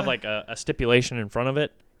doesn't for have a- a stipulation in front of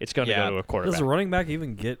it, it's going to Yeah. go to a quarterback. Does the running back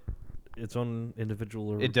even get its own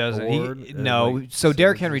individual It doesn't. award? No. Like, So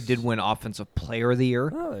Derrick Henry it's- did win Offensive Player of the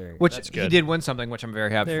Year, Oh, there you go. which That's he good. did win something, which I'm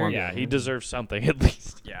very happy There for you him. Yeah, he deserves something at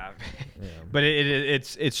least. Yeah. Yeah. But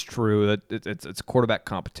it's true that it's a quarterback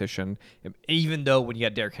competition. Even though when you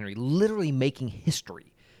got Derrick Henry literally making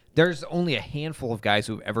history, there's only a handful of guys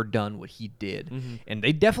who've ever done what he did, and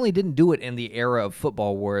they definitely didn't do it in the era of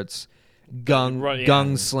football where it's Right, yeah.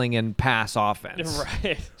 gung slinging pass offense.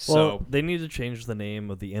 Right. So Well, they need to change the name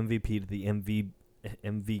of the MVP to the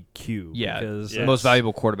MVQ. yeah, because Yes. most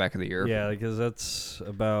valuable quarterback of the year. Yeah, because that's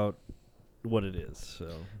about what it is. So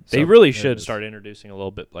They really it should is. start introducing a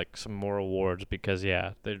little bit like some more awards because the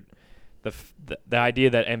idea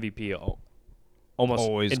that MVP almost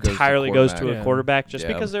Always goes to entirely goes to quarterback. a Yeah. quarterback just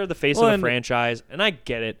Yeah. because they're the face Well, of the and- franchise, and I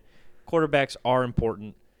get it. Quarterbacks are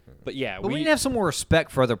important, but yeah, But we need to have some more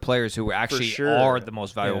respect for other players who actually sure. are the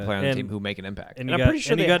most valuable Yeah. player on the And- team who make an impact. And And you I'm got, pretty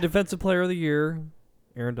sure and you they got ha- Defensive Player of the Year,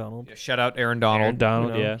 Aaron Donald. Yeah, shout out Aaron Donald. Aaron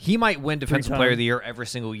Donald, you know. yeah. He might win Defensive Three-time. Player of the Year every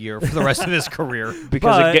single year for the rest of his career.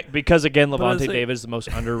 Because again, but at the Levante same- David is the most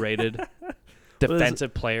underrated at the-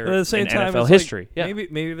 defensive player But at the same in time, NFL it's history. Like, Yeah,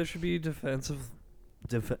 maybe there should be defensive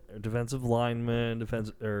lineman,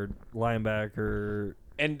 or linebacker.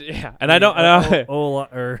 and I don't.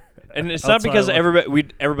 Or And it's not outside because of-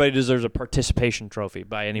 everybody deserves a participation trophy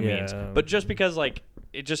by any means, Yeah. but just because like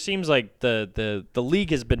it just seems like the league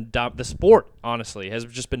has been the sport honestly has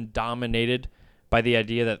just been dominated by the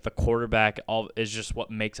idea that the quarterback is just what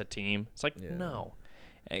makes a team. It's like Yeah. no,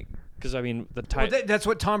 because I mean the Well, time that's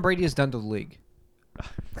what Tom Brady has done to the league.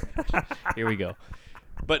 here we go,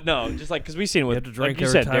 but no, just like because we've seen you with have to drink like you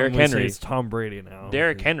every said time Derrick we say Henry. it's Tom Brady now.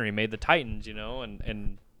 Derrick Henry made the Titans,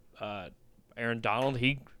 and Aaron Donald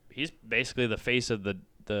he's basically the face of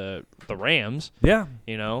the Rams, Yeah.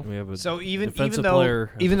 you know. We have a So even defensive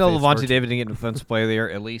player as even a though face for Levante our David didn't get Defensive Player of the Year,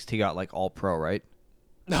 at least he got like All Pro, right?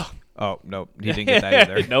 No, Oh no, he didn't get that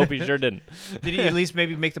either. nope, he sure didn't. Did he at least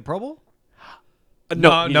maybe make the Pro Bowl?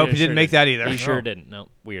 No, nope, he didn't make that either. He sure No. didn't. No,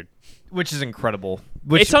 weird. Which is incredible.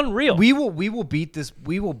 Which It's unreal. We will beat this.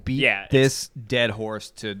 We will beat Yeah, this dead horse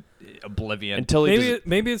to oblivion. Until he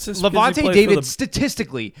maybe it's just because he Levante plays David for the-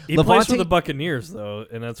 statistically, He plays for Levante the Buccaneers though,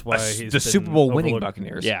 and that's why he's the been Super Bowl winning overlooked.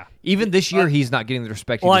 Buccaneers. Yeah. Even this year, he's not getting the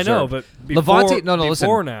respect. Well, he I know, deserved. but before, Levante, no, listen.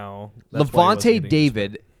 before now, that's why he wasn't Levante getting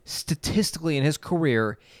David, statistically in his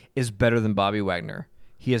career, is better than Bobby Wagner.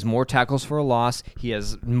 He has more tackles for a loss. He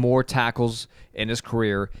has more tackles in his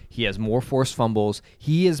career. He has more forced fumbles.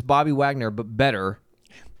 He is Bobby Wagner, but better.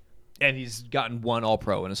 And he's gotten one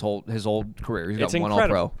All-Pro in his whole career. He's got It's one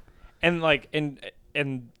incredible. All-Pro. and like and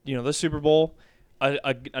you know the Super Bowl,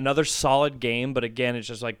 another solid game, but again, it's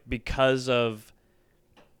just like because of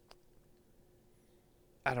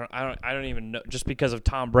I don't even know, just because of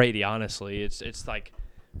Tom Brady. Honestly, it's like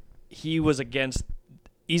he was against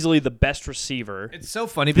easily the best receiver. It's so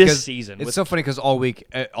funny This because season It's with- so funny because all week,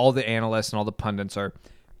 all the analysts and all the pundits are,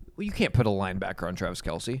 well, you can't put a linebacker on Travis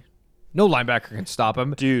Kelce. No linebacker can stop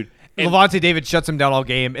him. Dude, and- Levante David shuts him down all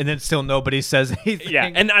game, and then still nobody says anything. Yeah,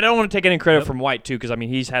 and I don't want to take any credit from White too, because I mean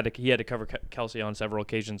he had to cover Kelsey on several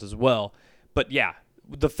occasions as well. But yeah,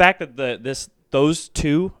 the fact that those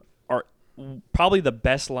two are probably the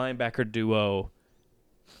best linebacker duo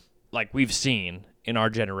like we've seen in our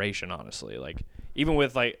generation. Honestly, like even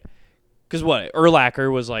with like, because what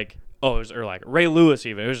Urlacher was like, oh, it was Urlacher, Ray Lewis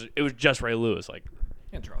even it was just Ray Lewis like.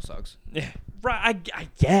 And Charles Suggs. Yeah, right. I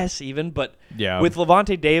guess even, but Yeah. with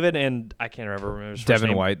Levante David and I can't remember his first Devin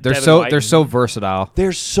name. White. They're Devin White. they're so versatile.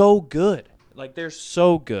 They're so good. Like they're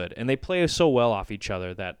so good, and they play so well off each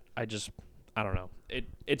other that I don't know.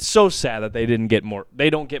 It's so sad that they don't get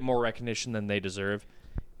more recognition than they deserve.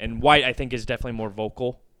 And White, I think, is definitely more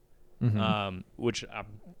vocal. Which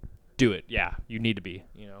do it. Yeah, you need to be.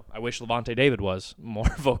 You know, I wish Levante David was more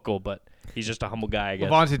vocal, but he's just a humble guy, I guess.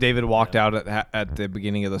 Levante David walked out at the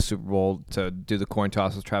beginning of the Super Bowl to do the coin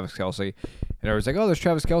toss with Travis Kelce, and everyone's like, "Oh, there's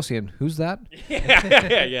Travis Kelce, and who's that?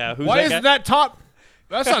 yeah. Who's Why that isn't guy? that Tom?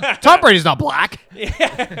 That's not Tom Brady's not black."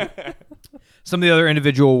 Some of the other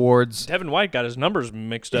individual awards. Devin White got his numbers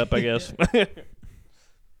mixed up, I guess.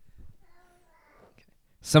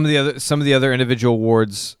 Some of the other individual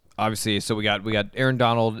awards, obviously. So we got Aaron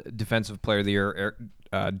Donald, Defensive Player of the Year,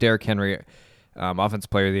 Derrick Henry, Offensive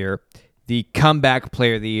Player of the Year, the Comeback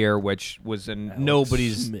Player of the Year, which was in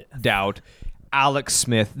nobody's Smith. doubt. Alex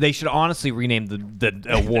Smith. They should honestly rename the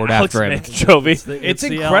award Alex after him. Smith trophy. It's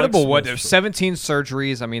the incredible Alex what Smith 17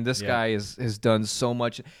 surgeries. I mean, this Yeah. guy has done so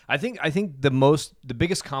much. I think the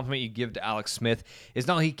biggest compliment you give to Alex Smith is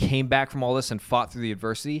not only he came back from all this and fought through the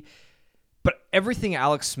adversity. But everything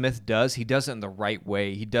Alex Smith does, he does it in the right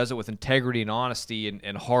way. He does it with integrity and honesty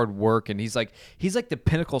and hard work. And he's like the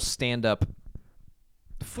pinnacle stand-up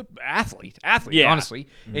athlete, Yeah. honestly.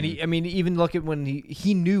 And even look at when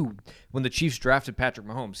he knew when the Chiefs drafted Patrick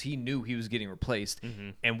Mahomes, he knew he was getting replaced.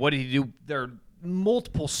 And what did he do? There are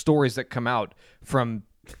multiple stories that come out from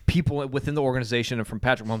people within the organization and from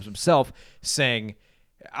Patrick Mahomes himself saying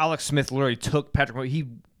Alex Smith literally took Patrick Mahomes. He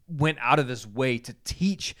went out of his way to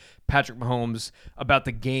teach Patrick Mahomes about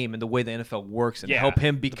the game and the way the NFL works and help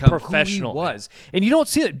him become professional who he was. And you don't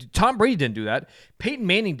see it. Tom Brady didn't do that. Peyton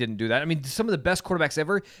Manning didn't do that. I mean, some of the best quarterbacks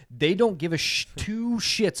ever, they don't give a two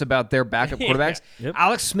shits about their backup quarterbacks. Yep.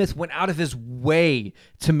 Alex Smith went out of his way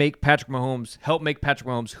to make Patrick Mahomes, help make Patrick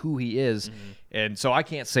Mahomes who he is. And so I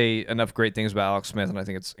can't say enough great things about Alex Smith, and I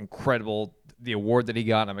think it's incredible the award that he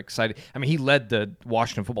got. I'm excited. I mean, he led the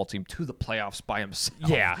Washington football team to the playoffs by himself.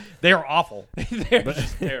 Yeah. They are awful. They're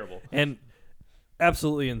just terrible. And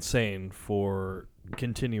absolutely insane for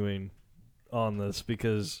continuing on this,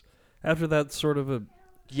 because after that sort of a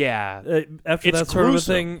Yeah. after It's that sort of a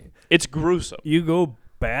gruesome. thing, It's gruesome. you go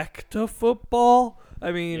back to football.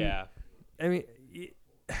 I mean, Yeah.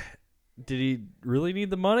 did he really need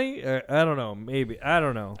the money? I don't know. Maybe I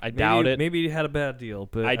don't know. doubt it. Maybe he had a bad deal,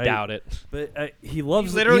 but I doubt it. But he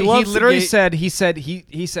loves. He literally the said,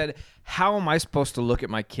 he said, how am I supposed to look at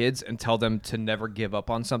my kids and tell them to never give up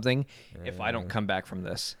on something if I don't come back from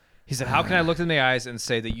this? He said, how can I look in the eyes and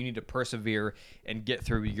say that you need to persevere and get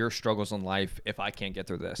through your struggles in life if I can't get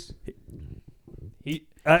through this? He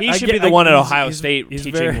I should get- be the I- one at he's- Ohio he's- State he's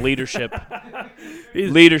teaching very- leadership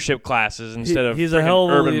He's- classes instead of he's a freaking hell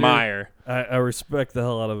of a Urban leader. Meyer. I respect the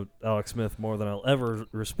hell out of Alex Smith more than I'll ever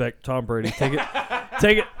respect Tom Brady.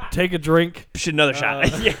 Take a drink. Should another shot.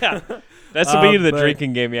 Yeah. That's the beginning of the but-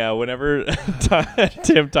 drinking game, yeah. Whenever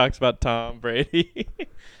Tim talks about Tom Brady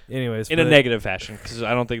Anyways, in a but- negative fashion, because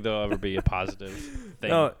I don't think there'll ever be a positive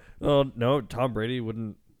thing. No, Tom Brady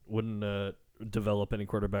wouldn't develop any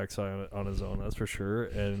quarterbacks on his own. That's for sure.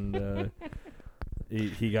 And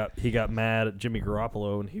he got mad at Jimmy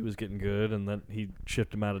Garoppolo, and he was getting good, and then he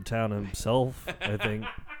shipped him out of town himself. I think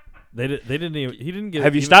they didn't even. He didn't get.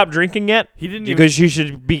 Have you even- stopped drinking yet? He didn't Because you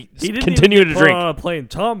should be He didn't continue even to get put drink. on a plane.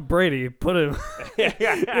 Tom Brady put him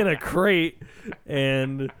in a crate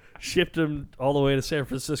and shipped him all the way to San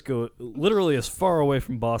Francisco, literally as far away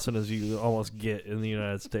from Boston as you almost get in the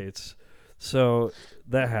United States. So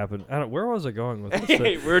that happened. Where was I going with this?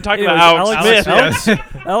 We were talking Anyways, about Alex Smith.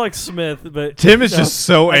 Alex Smith, but Tim is just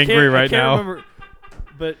so I angry can't- right I can't now. Remember,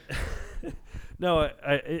 but no,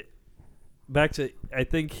 back to. I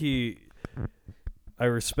think I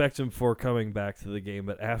respect him for coming back to the game,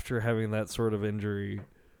 but after having that sort of injury,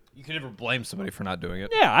 You can never blame somebody for not doing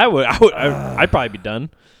it. Yeah, I would. I'd probably be done.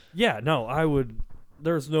 yeah, no, I would.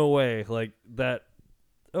 There's no way like that.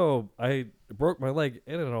 Oh, I broke my leg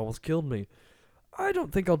and it almost killed me. I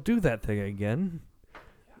don't think I'll do that thing again.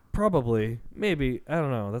 Probably, maybe. I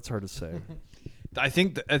don't know. That's hard to say. I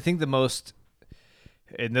think the most,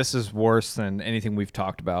 and this is worse than anything we've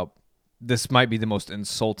talked about. This might be the most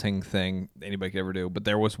insulting thing anybody could ever do. But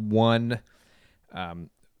there was one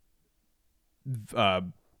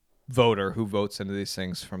voter who votes into these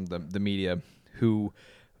things from the media who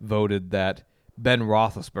voted that Ben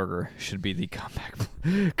Roethlisberger should be the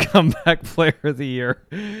comeback player of the year.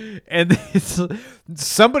 And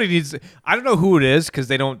somebody needs, I don't know who it is because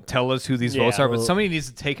they don't tell us who these votes are, but somebody needs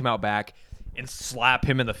to take him out back and slap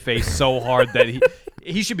him in the face so hard that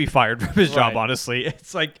he should be fired from his job, honestly.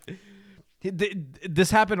 It's like, this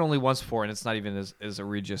happened only once before, and it's not even as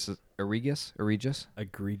egregious. Egregious.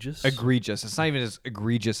 It's not even as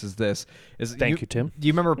egregious as this. Thank you, Tim. Do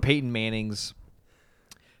you remember Peyton Manning's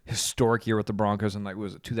historic year with the Broncos in, like,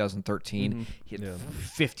 was it 2013? Mm-hmm. He had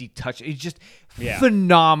 50 touches. He's just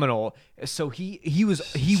phenomenal. So he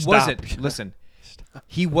wasn't. Listen,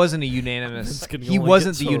 he wasn't a unanimous. He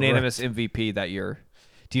wasn't the unanimous MVP that year.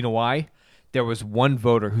 Do you know why? There was one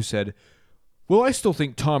voter who said, well, I still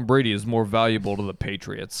think Tom Brady is more valuable to the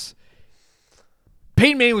Patriots.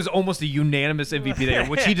 Peyton Manning was almost a unanimous MVP there,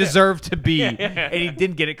 which he deserved to be, and he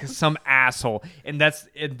didn't get it because some asshole. And that's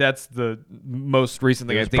the most recent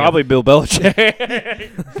thing I think. Probably Bill Belichick.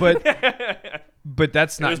 but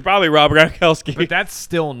that's It not. was probably Rob Gronkowski. But that's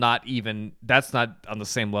still not even. That's not on the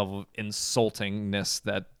same level of insultingness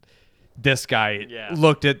that this guy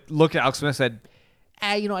looked at Alex Smith and said,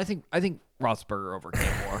 I think Roethlisberger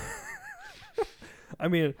overcame more. I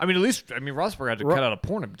mean, at least Roethlisberger had to cut out a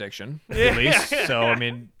porn addiction, at least. So,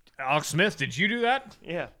 Alex Smith, did you do that?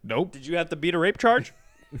 Yeah. Nope. Did you have to beat a rape charge?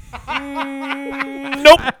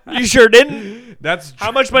 Nope. You sure didn't. That's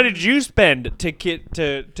How much money did you spend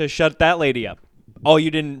to shut that lady up? Oh,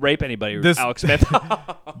 you didn't rape anybody, This- Alex Smith.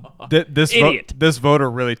 this Idiot. this voter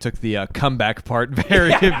really took the comeback part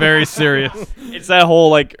very very serious. It's that whole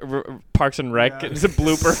like Parks and Rec. It's a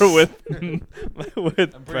blooper with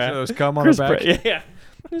I'm pretty sure there was cum on Chris her back. Pratt. Yeah.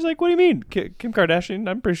 He's like, what do you mean, Kim Kardashian?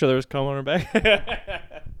 I'm pretty sure there was cum on her back.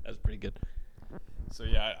 That's pretty good. So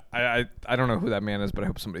yeah, I don't know who that man is, but I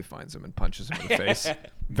hope somebody finds him and punches him in the face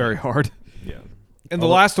very hard. Yeah. And the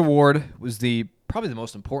last award was probably the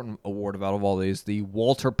most important award out of all these, the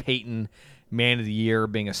Walter Payton Man of the Year,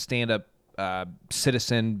 being a stand-up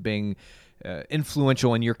citizen, being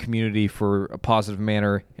influential in your community for a positive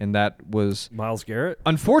manner, and that was Myles Garrett.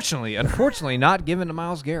 unfortunately not given to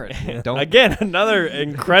Myles Garrett. Don't Again, another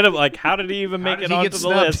incredible. Like, how did he even How make did it he onto get the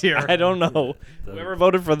snubbed list? here? I don't know. Whoever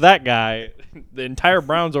voted for that guy, the entire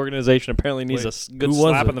Browns organization apparently needs Wait, a good who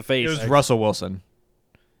was slap it? in the face. It was Russell Wilson.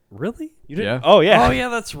 Really? You did? Yeah. Oh yeah. Oh yeah,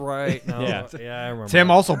 that's right. No, Yeah. I remember. Tim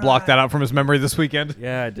that. also blocked that out from his memory this weekend.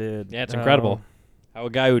 Yeah, I did. Yeah, it's incredible. How a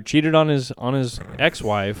guy who cheated on his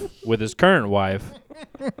ex-wife with his current wife,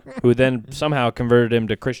 who then somehow converted him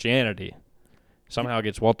to Christianity, somehow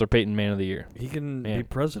gets Walter Payton Man of the Year. He can Man. be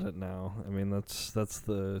president now. I mean, that's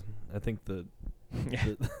the. I think the.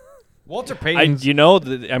 Walter I Payton.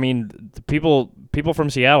 the people from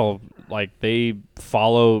Seattle, like, they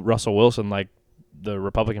follow Russell Wilson like the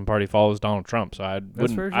Republican Party follows Donald Trump. So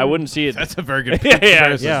very I true. wouldn't see it. That's a very good Yeah,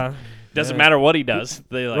 comparison. Yeah. Doesn't Yeah. matter what he does.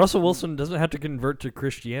 They like Russell Wilson doesn't have to convert to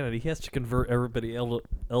Christianity. He has to convert everybody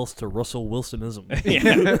else to Russell Wilsonism.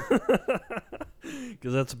 Yeah.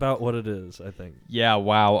 Because that's about what it is, I think. Yeah,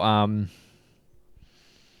 wow.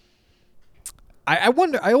 I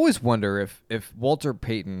wonder. I always wonder if Walter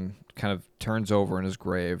Payton kind of turns over in his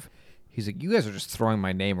grave. He's like, you guys are just throwing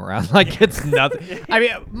my name around like it's nothing. I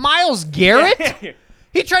mean, Myles Garrett.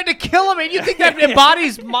 He tried to kill him, and you think that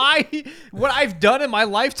embodies what I've done in my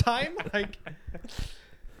lifetime? Like,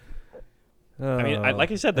 I mean,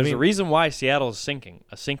 like I said, there's a reason why Seattle's sinking,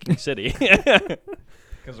 a sinking city.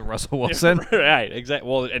 because of Russell Wilson. Right, exactly.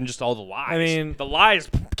 Well, and just all the lies. I mean- the lies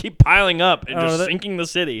keep piling up and I don't just know, that- sinking the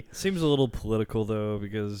city. Seems a little political though,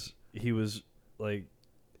 because he was like,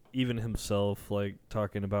 even himself, like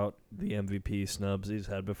talking about the MVP snubs he's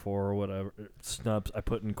had before or whatever. Snubs, I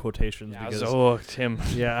put in quotations because. Tim.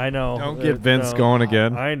 Yeah, I know. Don't get Vince no, going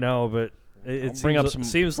again. I know, but it I'll seems, bring up some-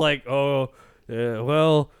 seems like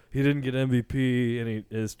well, he didn't get MVP and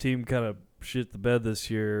his team kind of shit the bed this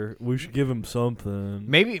year. We should give him something.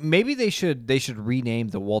 Maybe they should rename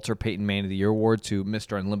the Walter Payton Man of the Year award to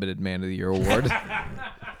Mr. Unlimited Man of the Year award.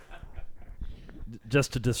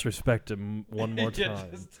 Just to disrespect him one more time.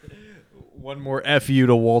 One more FU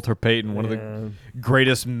to Walter Payton, one of the Yeah.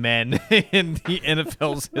 greatest men in the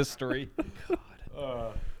NFL's history.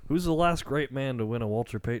 Who's the last great man to win a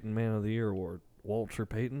Walter Payton Man of the Year award? Walter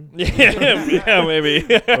Payton? Yeah, maybe.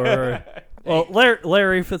 Or, well,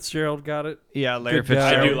 Larry Fitzgerald got it. Yeah, Larry Good guy.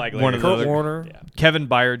 Fitzgerald. I do like Larry one of Kurt the Warner. Yeah. Kevin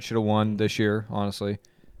Byard should have won this year, honestly.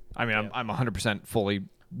 I mean, I'm 100% fully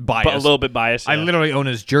biased. But a little bit biased. I yeah. literally own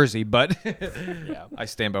his jersey, but Yeah. I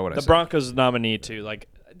stand by what I The said. Broncos nominee too. Like,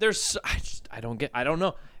 I don't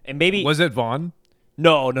know. And maybe Was it Vaughn?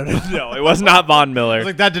 no. It was not Von Miller. I was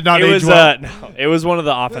like, that did not it age was well. no. It was one of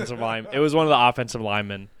the offensive line. It was one of the offensive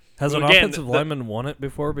linemen. Has an Again, offensive the- lineman won it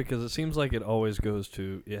before? Because it seems like it always goes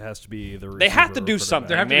to, it has to be the They have to receiver do or something,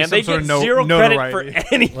 There have to be man. some They sort get of zero credit notoriety.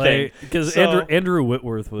 for anything. Because So- Andrew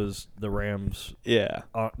Whitworth was the Rams Yeah.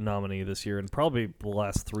 nominee this year, and probably the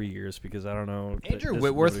last 3 years, because I don't know. Andrew just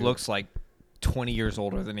Whitworth nobody- looks like 20 years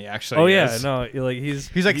older than he actually Oh is. yeah, no, like he's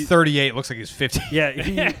He's like 38, looks like he's 50. Yeah,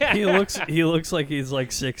 he looks like he's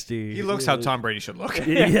like 60. He looks how Tom Brady should look.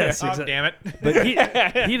 Yes, Oh, exactly. damn it. But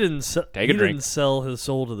he didn't Take a drink. didn't sell his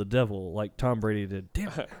soul to the devil like Tom Brady did. Damn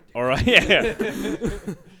it. All right. Yeah.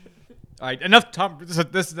 All right, enough Tom.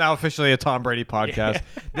 This is now officially a Tom Brady podcast.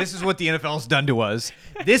 This is what the NFL's done to us.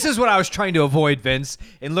 This is what I was trying to avoid, Vince,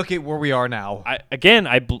 and look at where we are now.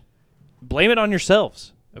 I blame it on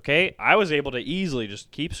yourselves. Okay, I was able to easily just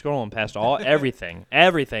keep scrolling past everything,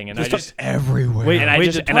 and I just everywhere. Wait, and I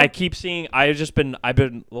just did and I Tom- keep seeing. I've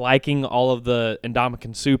been liking all of the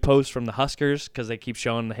Ndamukong Suh posts from the Huskers because they keep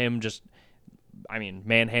showing him just. I mean,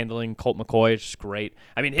 manhandling Colt McCoy is just great.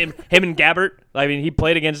 I mean, him and Gabbert. I mean, he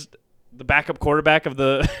played against the backup quarterback of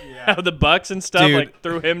the of the Bucks and stuff. Dude. Like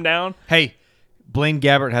threw him down. Hey, Blaine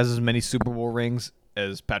Gabbert has as many Super Bowl rings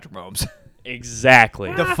as Patrick Mahomes.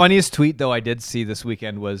 Exactly. The funniest tweet, though, I did see this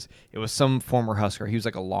weekend was some former Husker. He was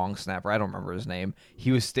like a long snapper. I don't remember his name.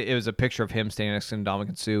 It was a picture of him standing next to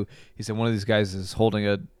Ndamukong Suh. He said one of these guys is holding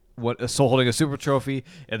holding a Super Trophy,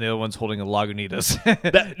 and the other one's holding a Lagunitas.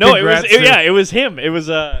 It was him. It was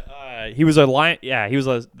he was a lion. Yeah, he was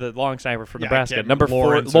the long sniper for Nebraska. Number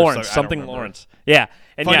Lawrence 4, or Lawrence, something, I don't something remember. Lawrence. Yeah,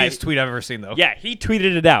 and Funniest tweet I've ever seen, though. yeah, he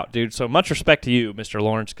tweeted it out, dude. So much respect to you, Mr.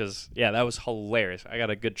 Lawrence, because that was hilarious. I got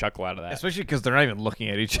a good chuckle out of that. Especially because they're not even looking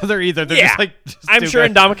at each other either. They're Yeah. just like, just I'm two sure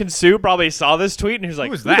guys. Ndamukong Suh probably saw this tweet and he was like,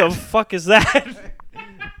 Who is "Who that?" the fuck is that?"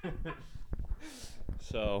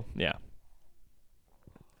 So yeah.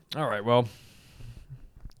 All right, well, do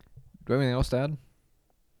we have anything else to add?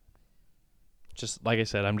 Just like I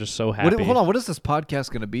said, I'm just so happy. Hold on, what is this podcast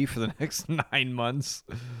going to be for the next 9 months?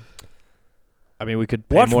 I mean, we could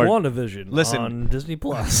pay Watch more. WandaVision Listen. on Disney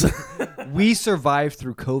Plus. We survived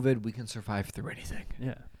through COVID. We can survive through anything.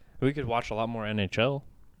 Yeah, we could watch a lot more NHL.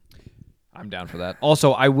 I'm down for that.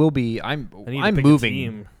 Also, I will be. I'm need to pick a moving,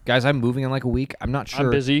 team. guys. I'm moving in like a week. I'm not sure.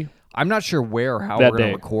 I'm busy. I'm not sure where or how That we're going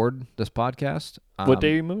day. to record this podcast. What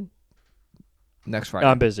day are you moving? Next Friday.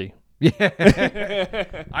 I'm busy. Yeah.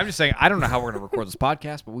 I'm just saying. I don't know how we're going to record this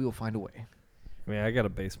podcast, but we will find a way. I mean, I got a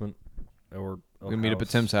basement. Or We're going to meet up at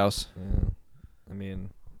Tim's house. Yeah. I mean,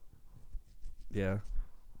 yeah,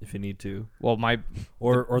 if you need to. Well,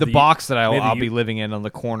 Or the box that maybe I'll you- be living in on the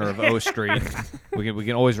corner of O Street. we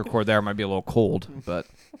can always record there. It might be a little cold, but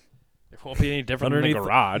It won't be any different Underneath than the-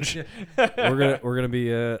 the garage. we're gonna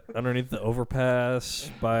be underneath the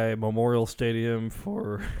overpass by Memorial Stadium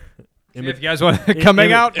for. if you guys want to come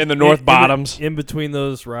hang out, in the North Bottoms. in between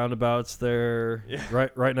those roundabouts there,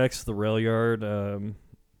 right next to the rail yard.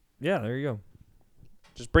 Yeah, there you go.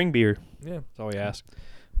 Just bring beer. Yeah, That's all we ask.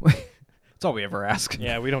 that's all we ever ask.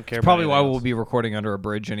 Yeah, we don't care. Probably about why anything we'll else. be recording under a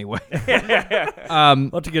bridge anyway. we'll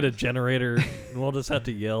have to get a generator, and we'll just have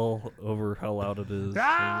to yell over how loud it is.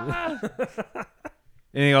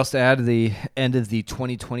 Anything else to add to the end of the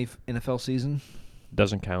 2020 NFL season?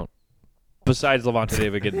 Doesn't count. Besides Levante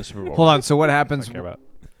David getting the Super Bowl. Hold on. So what I happens, don't care about.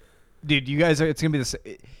 dude? You guys are. It's gonna be this.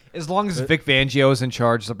 As long as Vic Fangio is in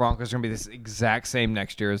charge, the Broncos are gonna be this exact same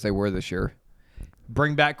next year as they were this year.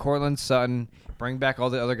 Bring back Cortland Sutton. Bring back all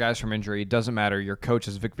the other guys from injury. It doesn't matter. Your coach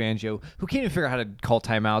is Vic Fangio, who can't even figure out how to call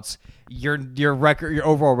timeouts. Your record, your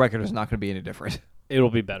overall record, is not going to be any different. It'll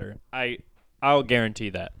be better. I'll guarantee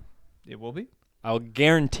that. It will be. I'll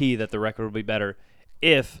guarantee that the record will be better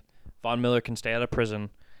if Von Miller can stay out of prison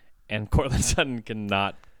and Cortland Sutton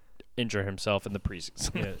cannot injure himself in the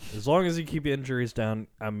preseason. Yeah, as long as you keep injuries down,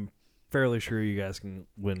 I'm fairly sure you guys can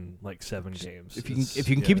win like 7 games. If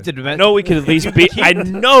you can keep the I know we can at least beat. I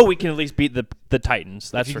know we can at least beat the Titans.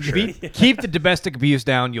 That's for sure. keep the domestic abuse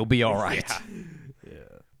down, you'll be all right. yeah.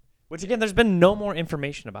 Which again, there's been no more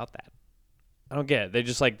information about that. I don't get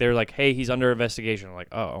it. They're like, hey, he's under investigation. I'm like,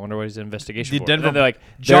 oh, I wonder what he's in investigation The for. Denver- And then they're like,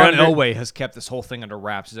 John they're under- Elway has kept this whole thing under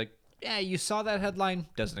wraps. He's like, yeah, you saw that headline?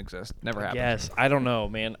 Doesn't exist. Never happened. Yes, I don't know,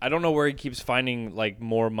 man. I don't know where he keeps finding like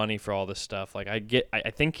more money for all this stuff. Like, I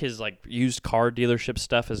think his like used car dealership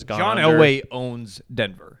stuff has gone. John under. Elway owns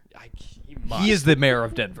Denver. He must. He is the mayor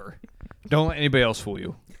of Denver. Don't let anybody else fool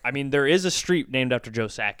you. I mean, there is a street named after Joe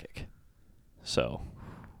Sakic. So,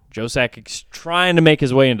 Joe Sakic's trying to make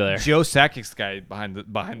his way into there. Joe Sakic's the guy behind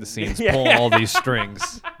the scenes pulling all these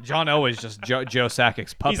strings. John Elway's just Joe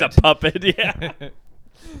Sakic's puppet. He's a puppet, yeah.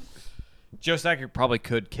 Joe Sakic probably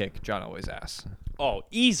could kick John Elway's ass. Oh,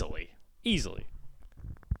 easily.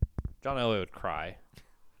 John Elway would cry.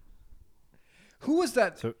 Who was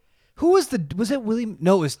that? So- Who was that William?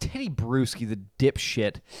 No, it was Teddy Bruschi, the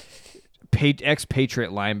dipshit, ex-Patriot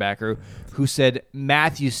linebacker, who said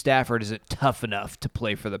Matthew Stafford isn't tough enough to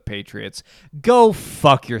play for the Patriots. Go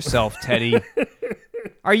fuck yourself, Teddy.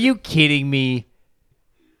 Are you kidding me?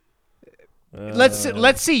 Let's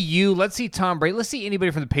see Tom Brady. Let's see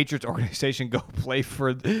anybody from the Patriots organization go play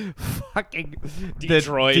for fucking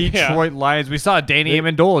Detroit, the Detroit Lions. We saw Danny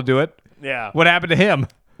Amendola do it. Yeah. What happened to him?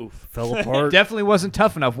 Fell apart. Definitely wasn't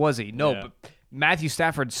tough enough, was he? No, Yeah. but Matthew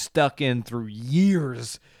Stafford stuck in through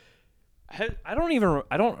years. I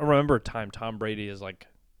don't remember a time Tom Brady has like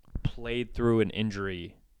played through an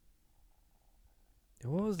injury.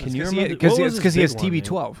 What was Can this? you What remember- was Because he his has big one, man?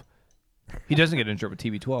 TB12. He doesn't get injured with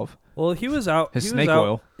TB12. Well, he was out. His he snake was out,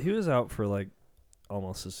 oil. He was out for like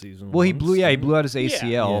almost a season. Well, he once, blew didn't out his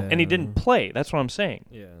ACL Yeah. And he didn't play. That's what I'm saying.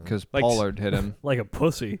 Yeah, because Like- Pollard hit him. like a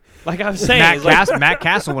pussy. Like I'm saying, Matt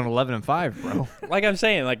Castle went 11-5, bro. like I'm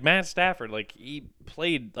saying, like Matt Stafford, like he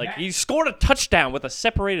played, like he scored a touchdown with a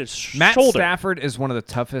separated Matt shoulder. Stafford is one of the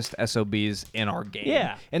toughest SOBs in our game.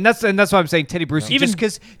 Yeah. and that's why I'm saying Teddy Bruce. Even-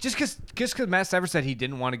 Just because Matt Stafford said he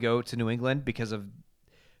didn't want to go to New England because of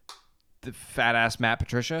the fat ass Matt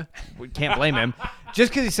Patricia. We can't blame him.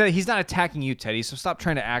 Just because he said he's not attacking you, Teddy. So stop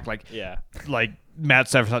trying to act like Matt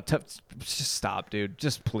Stafford. Just stop, dude.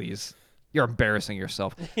 Just please. You're embarrassing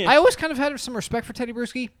yourself. I always kind of had some respect for Teddy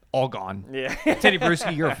Bruschi. All gone. Yeah. Teddy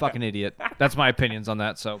Bruschi, you're a fucking idiot. That's my opinions on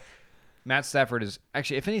that. So Matt Stafford is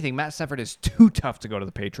actually, if anything, Matt Stafford is too tough to go to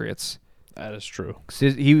the Patriots. That is true.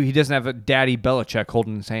 He doesn't have a daddy Belichick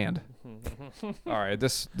holding his hand. All right,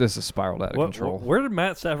 this has spiraled out of control. Where did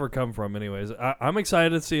Matt Stafford come from, anyways? I'm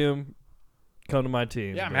excited to see him come to my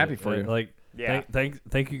team. Yeah, I'm happy for you.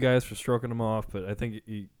 Thank you guys for stroking him off, but I think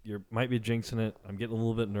you might be jinxing it. I'm getting a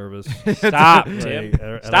little bit nervous. Stop, Tim.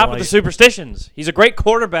 Stop with the superstitions. He's a great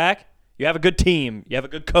quarterback. You have a good team. You have a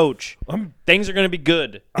good coach. Things are going to be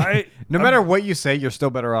good. No matter what you say, you're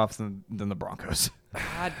still better off than the Broncos.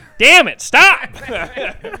 God damn it! Stop.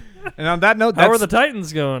 And on that note, how are the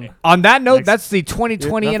Titans going? On that note, Next that's the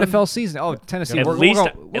 2020 nothing? NFL season. Oh, Tennessee, At we're least- going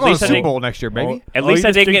at to least the I Super think- Bowl next year, baby. At Oh, least you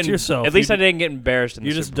I just didn't jinxed get. yourself. At least You I didn't get embarrassed in the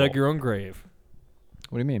You Super just Bowl. dug your own grave.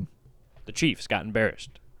 What do you mean? The Chiefs got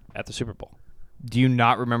embarrassed at the Super Bowl. Do you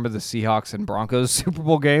not remember the Seahawks and Broncos Super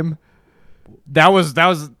Bowl game? That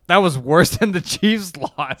was worse than the Chiefs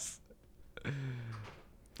loss. I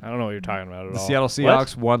don't know what you're talking about at The all. Seattle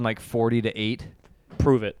Seahawks won like 40-8.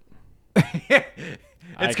 Prove it.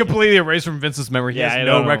 It's completely erased from Vince's memory. He Yeah, has I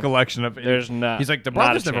no don't know. recollection of it. There's not. He's like, the not a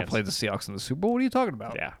Broncos never chance. played the Seahawks in the Super Bowl. What are you talking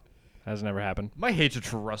about? Yeah, has never happened. My hatred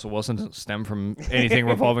for Russell Wilson doesn't stem from anything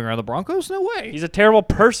revolving around the Broncos. No way. He's a terrible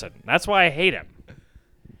person. That's why I hate him.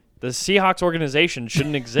 The Seahawks organization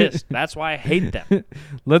shouldn't exist. That's why I hate them.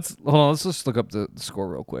 Let's just look up the score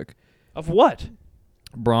real quick. Of what?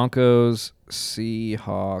 Broncos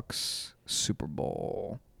Seahawks Super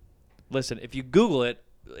Bowl. Listen, if you Google it,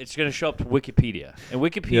 it's going to show up to Wikipedia, and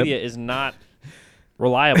Wikipedia is not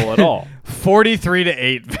reliable at all.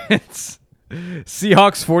 43-8, Vince.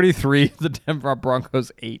 Seahawks 43, the Denver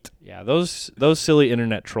Broncos 8. Yeah, those silly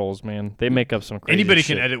internet trolls, man. They make up some crazy Anybody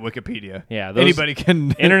shit. can edit Wikipedia. Yeah, those anybody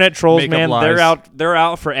can. internet trolls, make up man. lies. They're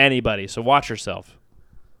out for anybody. So watch yourself.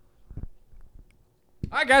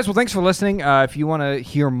 All right, guys. Well, thanks for listening. If you want to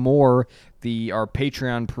hear more, our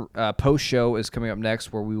Patreon post show is coming up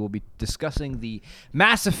next, where we will be discussing the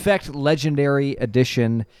Mass Effect Legendary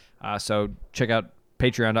Edition. So check out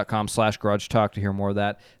patreon.com/Garage Talk to hear more of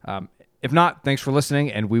that. If not, thanks for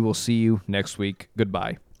listening, and we will see you next week.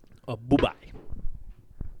 Goodbye. Bye-bye.